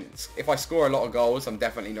to try and... If I score a lot of goals, I'm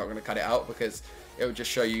definitely not going to cut it out because it will just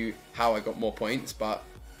show you how I got more points. But,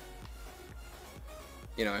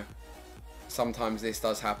 you know, sometimes this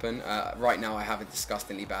does happen. Right now I have a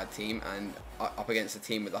disgustingly bad team, and up against a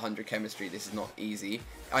team with 100 chemistry, this is not easy.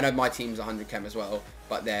 I know my team's 100 chem as well,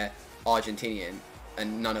 but they're Argentinian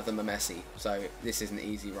and none of them are Messi, so this isn't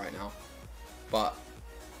easy right now. But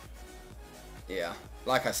yeah,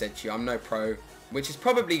 like I said to you, I'm no pro, which is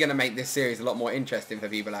probably going to make this series a lot more interesting for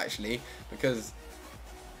people actually, because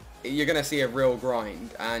you're going to see a real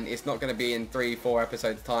grind, and it's not going to be in 3-4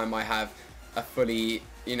 episodes time I have a fully,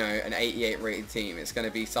 you know, an 88 rated team. It's going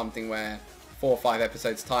to be something where 4 or 5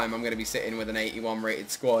 episodes time I'm going to be sitting with an 81 rated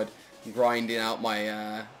squad grinding out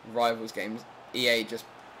my rivals games.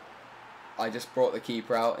 I just brought the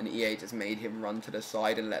keeper out and EA just made him run to the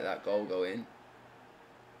side and let that goal go in.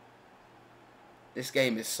 This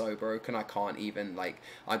game is so broken, I can't even, like,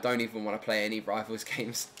 I don't even want to play any rivals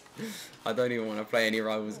games. I don't even want to play any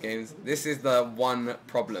rivals games. This is the one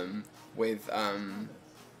problem with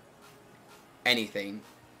anything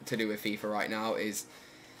to do with FIFA right now, is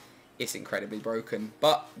it's incredibly broken.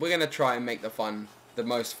 But we're going to try and make the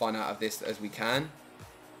most fun out of this as we can.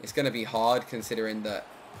 It's going to be hard considering that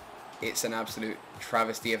it's an absolute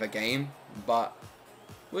travesty of a game, but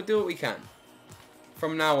we'll do what we can.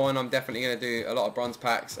 From now on, I'm definitely going to do a lot of bronze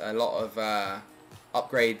packs, a lot of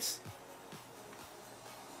upgrades.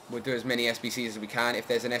 We'll do as many SBCs as we can. If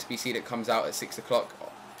there's an SBC that comes out at 6 o'clock,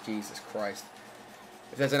 oh, Jesus Christ.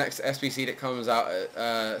 If there's an SBC that comes out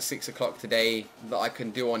at 6 o'clock today that I can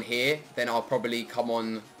do on here, then I'll probably come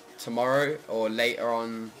on tomorrow or later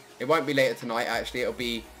on. It won't be later tonight, actually. It'll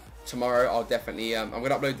be tomorrow. I'll definitely... I'm going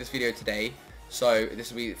to upload this video today. So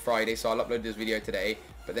this will be Friday, so I'll upload this video today.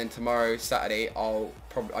 But then tomorrow, Saturday, I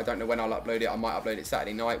don't know when I'll upload it. I might upload it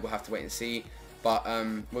Saturday night. We'll have to wait and see. But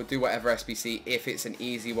we'll do whatever SBC. If it's an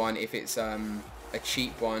easy one, if it's a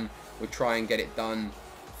cheap one, we'll try and get it done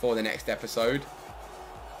for the next episode.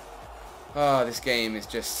 Oh, this game is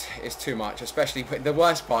just, it's too much. Especially, the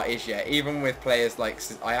worst part is, yeah, even with players like,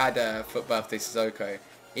 I had a Foot Birthday Sissoko.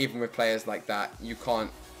 Even with players like that, you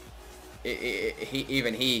can't,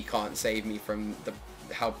 even he can't save me from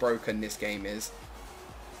how broken this game is.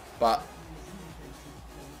 But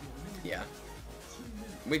yeah,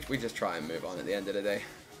 we just try and move on at the end of the day.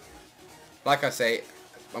 Like I say,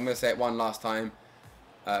 I'm going to say it one last time,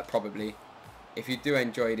 probably. If you do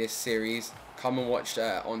enjoy this series, come and watch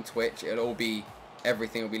on Twitch.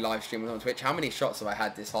 Everything will be live streamed on Twitch. How many shots have I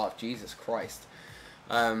had this half? Jesus Christ.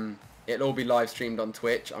 It'll all be live streamed on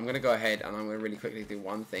Twitch. I'm going to go ahead and I'm going to really quickly do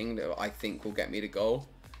one thing that I think will get me the goal.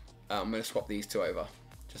 I'm going to swap these two over.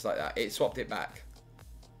 Just like that. It swapped it back.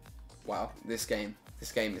 Wow, this game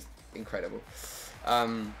is incredible.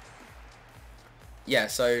 Yeah,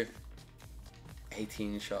 so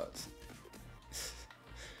 18 shots.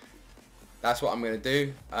 That's what I'm going to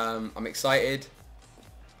do. I'm excited.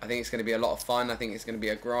 I think it's going to be a lot of fun. I think it's going to be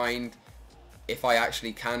a grind. If I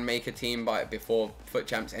actually can make a team before Foot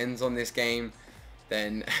Champs ends on this game,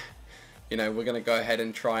 then you know, we're going to go ahead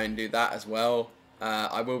and try and do that as well.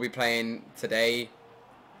 I will be playing today.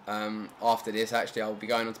 After this, actually, I'll be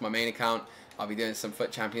going onto my main account. I'll be doing some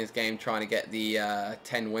Foot Champions game, trying to get the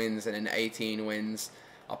 10 wins and then 18 wins.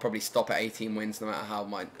 I'll probably stop at 18 wins no matter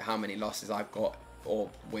how many losses I've got or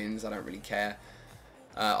wins. I don't really care.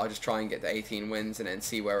 I'll just try and get the 18 wins and then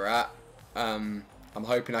see where we're at. I'm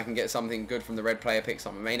hoping I can get something good from the red player picks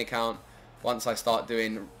on my main account. Once I start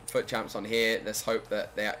doing foot champs on here, let's hope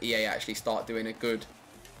that EA actually start doing a good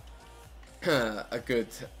a good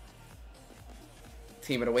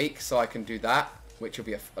team of the week, so I can do that, which will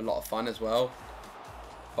be a lot of fun as well.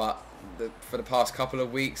 But for the past couple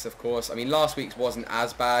of weeks, of course, I mean, last week's wasn't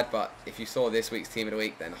as bad, but if you saw this week's team of the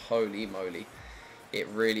week, then holy moly, it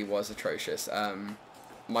really was atrocious.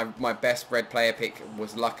 My best red player pick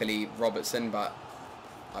was luckily Robertson, but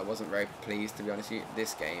I wasn't very pleased, to be honest with you.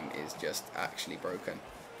 This game is just actually broken.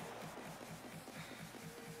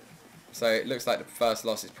 So it looks like the first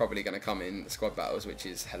loss is probably going to come in squad battles, which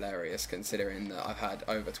is hilarious considering that I've had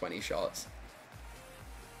over 20 shots.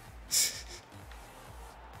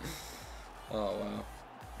 Oh wow,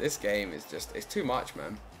 this game is just, it's too much,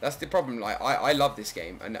 man. That's the problem. Like I love this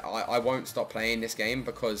game, and I won't stop playing this game,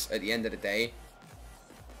 because at the end of the day,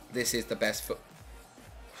 this is the best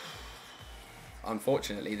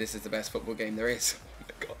unfortunately, this is the best football game there is. Oh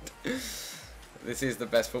my god, this is the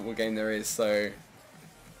best football game there is. So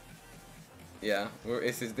yeah,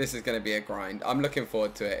 this is going to be a grind. I'm looking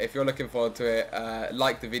forward to it. If you're looking forward to it,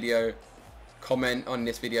 like the video, comment on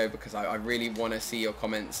this video, because I really want to see your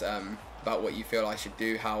comments about what you feel I should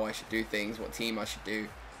do, how I should do things, what team I should do.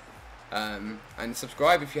 And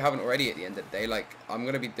subscribe if you haven't already at the end of the day. Like, I'm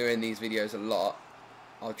going to be doing these videos a lot.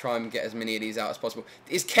 I'll try and get as many of these out as possible.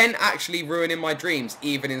 Is Ken actually ruining my dreams,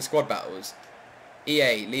 even in squad battles?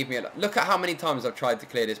 EA, leave me alone. Look at how many times I've tried to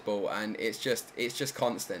clear this ball, and it's just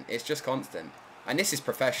constant. It's just constant. And this is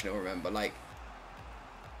professional, remember. Like,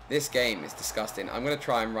 this game is disgusting. I'm going to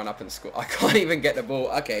try and run up and score. I can't even get the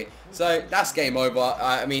ball. Okay, so that's game over.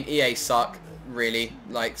 I mean, EA suck, really.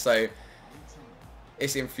 Like, so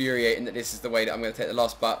it's infuriating that this is the way that I'm going to take the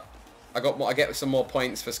loss. But I get some more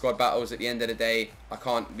points for squad battles at the end of the day. I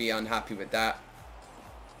can't be unhappy with that.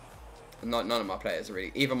 None of my players are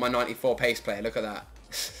really. Even my 94 pace player, look at that.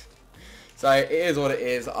 So it is what it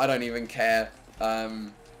is. I don't even care.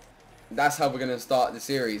 That's how we're going to start the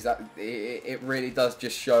series. It really does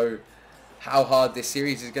just show how hard this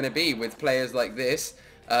series is going to be with players like this.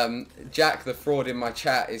 Jack, the fraud in my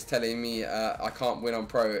chat, is telling me I can't win on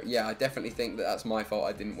pro. Yeah, I definitely think that that's my fault.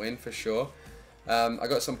 I didn't win for sure. I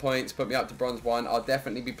got some points, put me up to bronze 1. I'll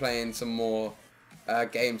definitely be playing some more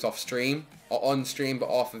games off stream, or on stream, but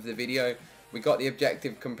off of the video. We got the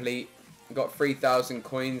objective complete. We got 3,000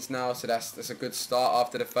 coins now, so that's a good start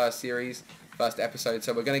after the first episode.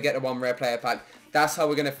 So we're going to get the 1 rare player pack. That's how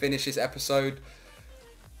we're going to finish this episode.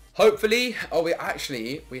 Hopefully,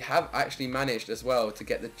 we have actually managed as well to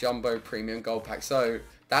get the jumbo premium gold pack. So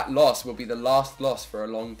that loss will be the last loss for a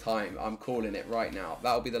long time. I'm calling it right now.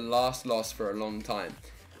 That will be the last loss for a long time,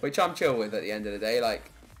 which I'm chill with at the end of the day.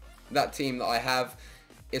 Like, that team that I have,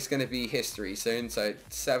 it's going to be history soon. So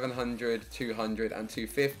 700, 200 and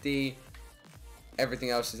 250. Everything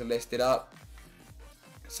else is listed up.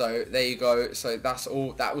 So there you go. So that's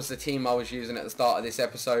all. That was the team I was using at the start of this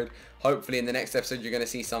episode. Hopefully in the next episode you're going to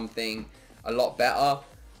see something a lot better.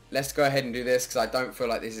 Let's go ahead and do this, because I don't feel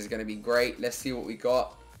like this is going to be great. Let's see what we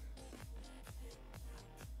got.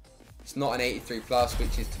 It's not an 83 plus,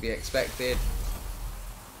 which is to be expected.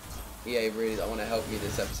 EA really don't want to help me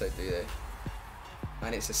this episode, do they?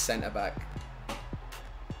 And it's a centre back.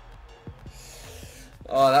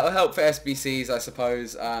 Oh, that will help for SBCs, I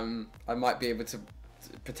suppose. I might be able to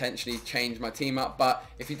potentially change my team up. But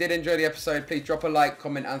if you did enjoy the episode, please drop a like,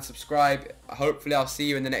 comment and subscribe. Hopefully I'll see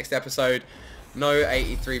you in the next episode. No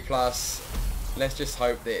 83 plus. Let's just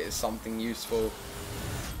hope that it's something useful.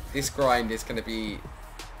 This grind is going to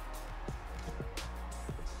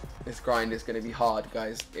be hard,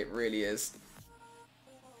 guys. It really is.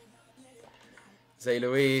 Zay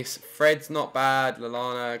Luis, Fred's not bad.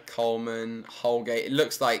 Lallana, Coleman, Holgate. It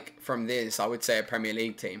looks like from this, I would say a Premier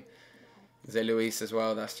League team. Zay Luis as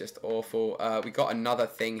well. That's just awful. We got another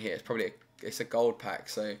thing here. It's a gold pack,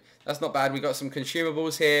 so that's not bad. We got some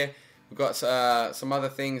consumables here. We've got some other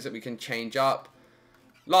things that we can change up.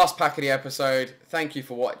 Last pack of the episode. Thank you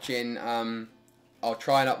for watching. I'll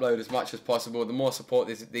try and upload as much as possible. The more support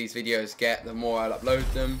these videos get, the more I'll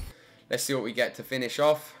upload them. Let's see what we get to finish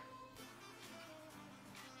off.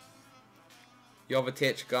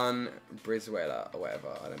 Jovetic, Gun, Brizuela, or whatever.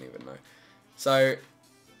 I don't even know. So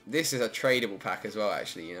this is a tradable pack as well,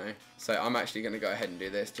 actually, you know. So I'm actually going to go ahead and do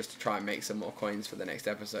this just to try and make some more coins for the next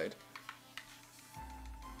episode.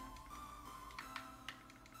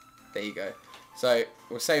 There you go. So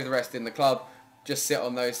we'll save the rest in the club. Just sit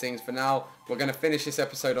on those things for now. We're going to finish this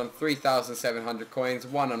episode on 3,700 coins,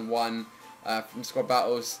 1-on-1 from squad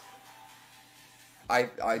battles.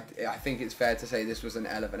 I think it's fair to say this was an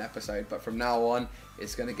hell of an episode, but from now on,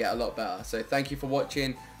 it's going to get a lot better. So thank you for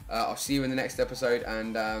watching. I'll see you in the next episode,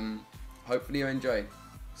 and hopefully you enjoyed.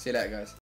 See you later, guys.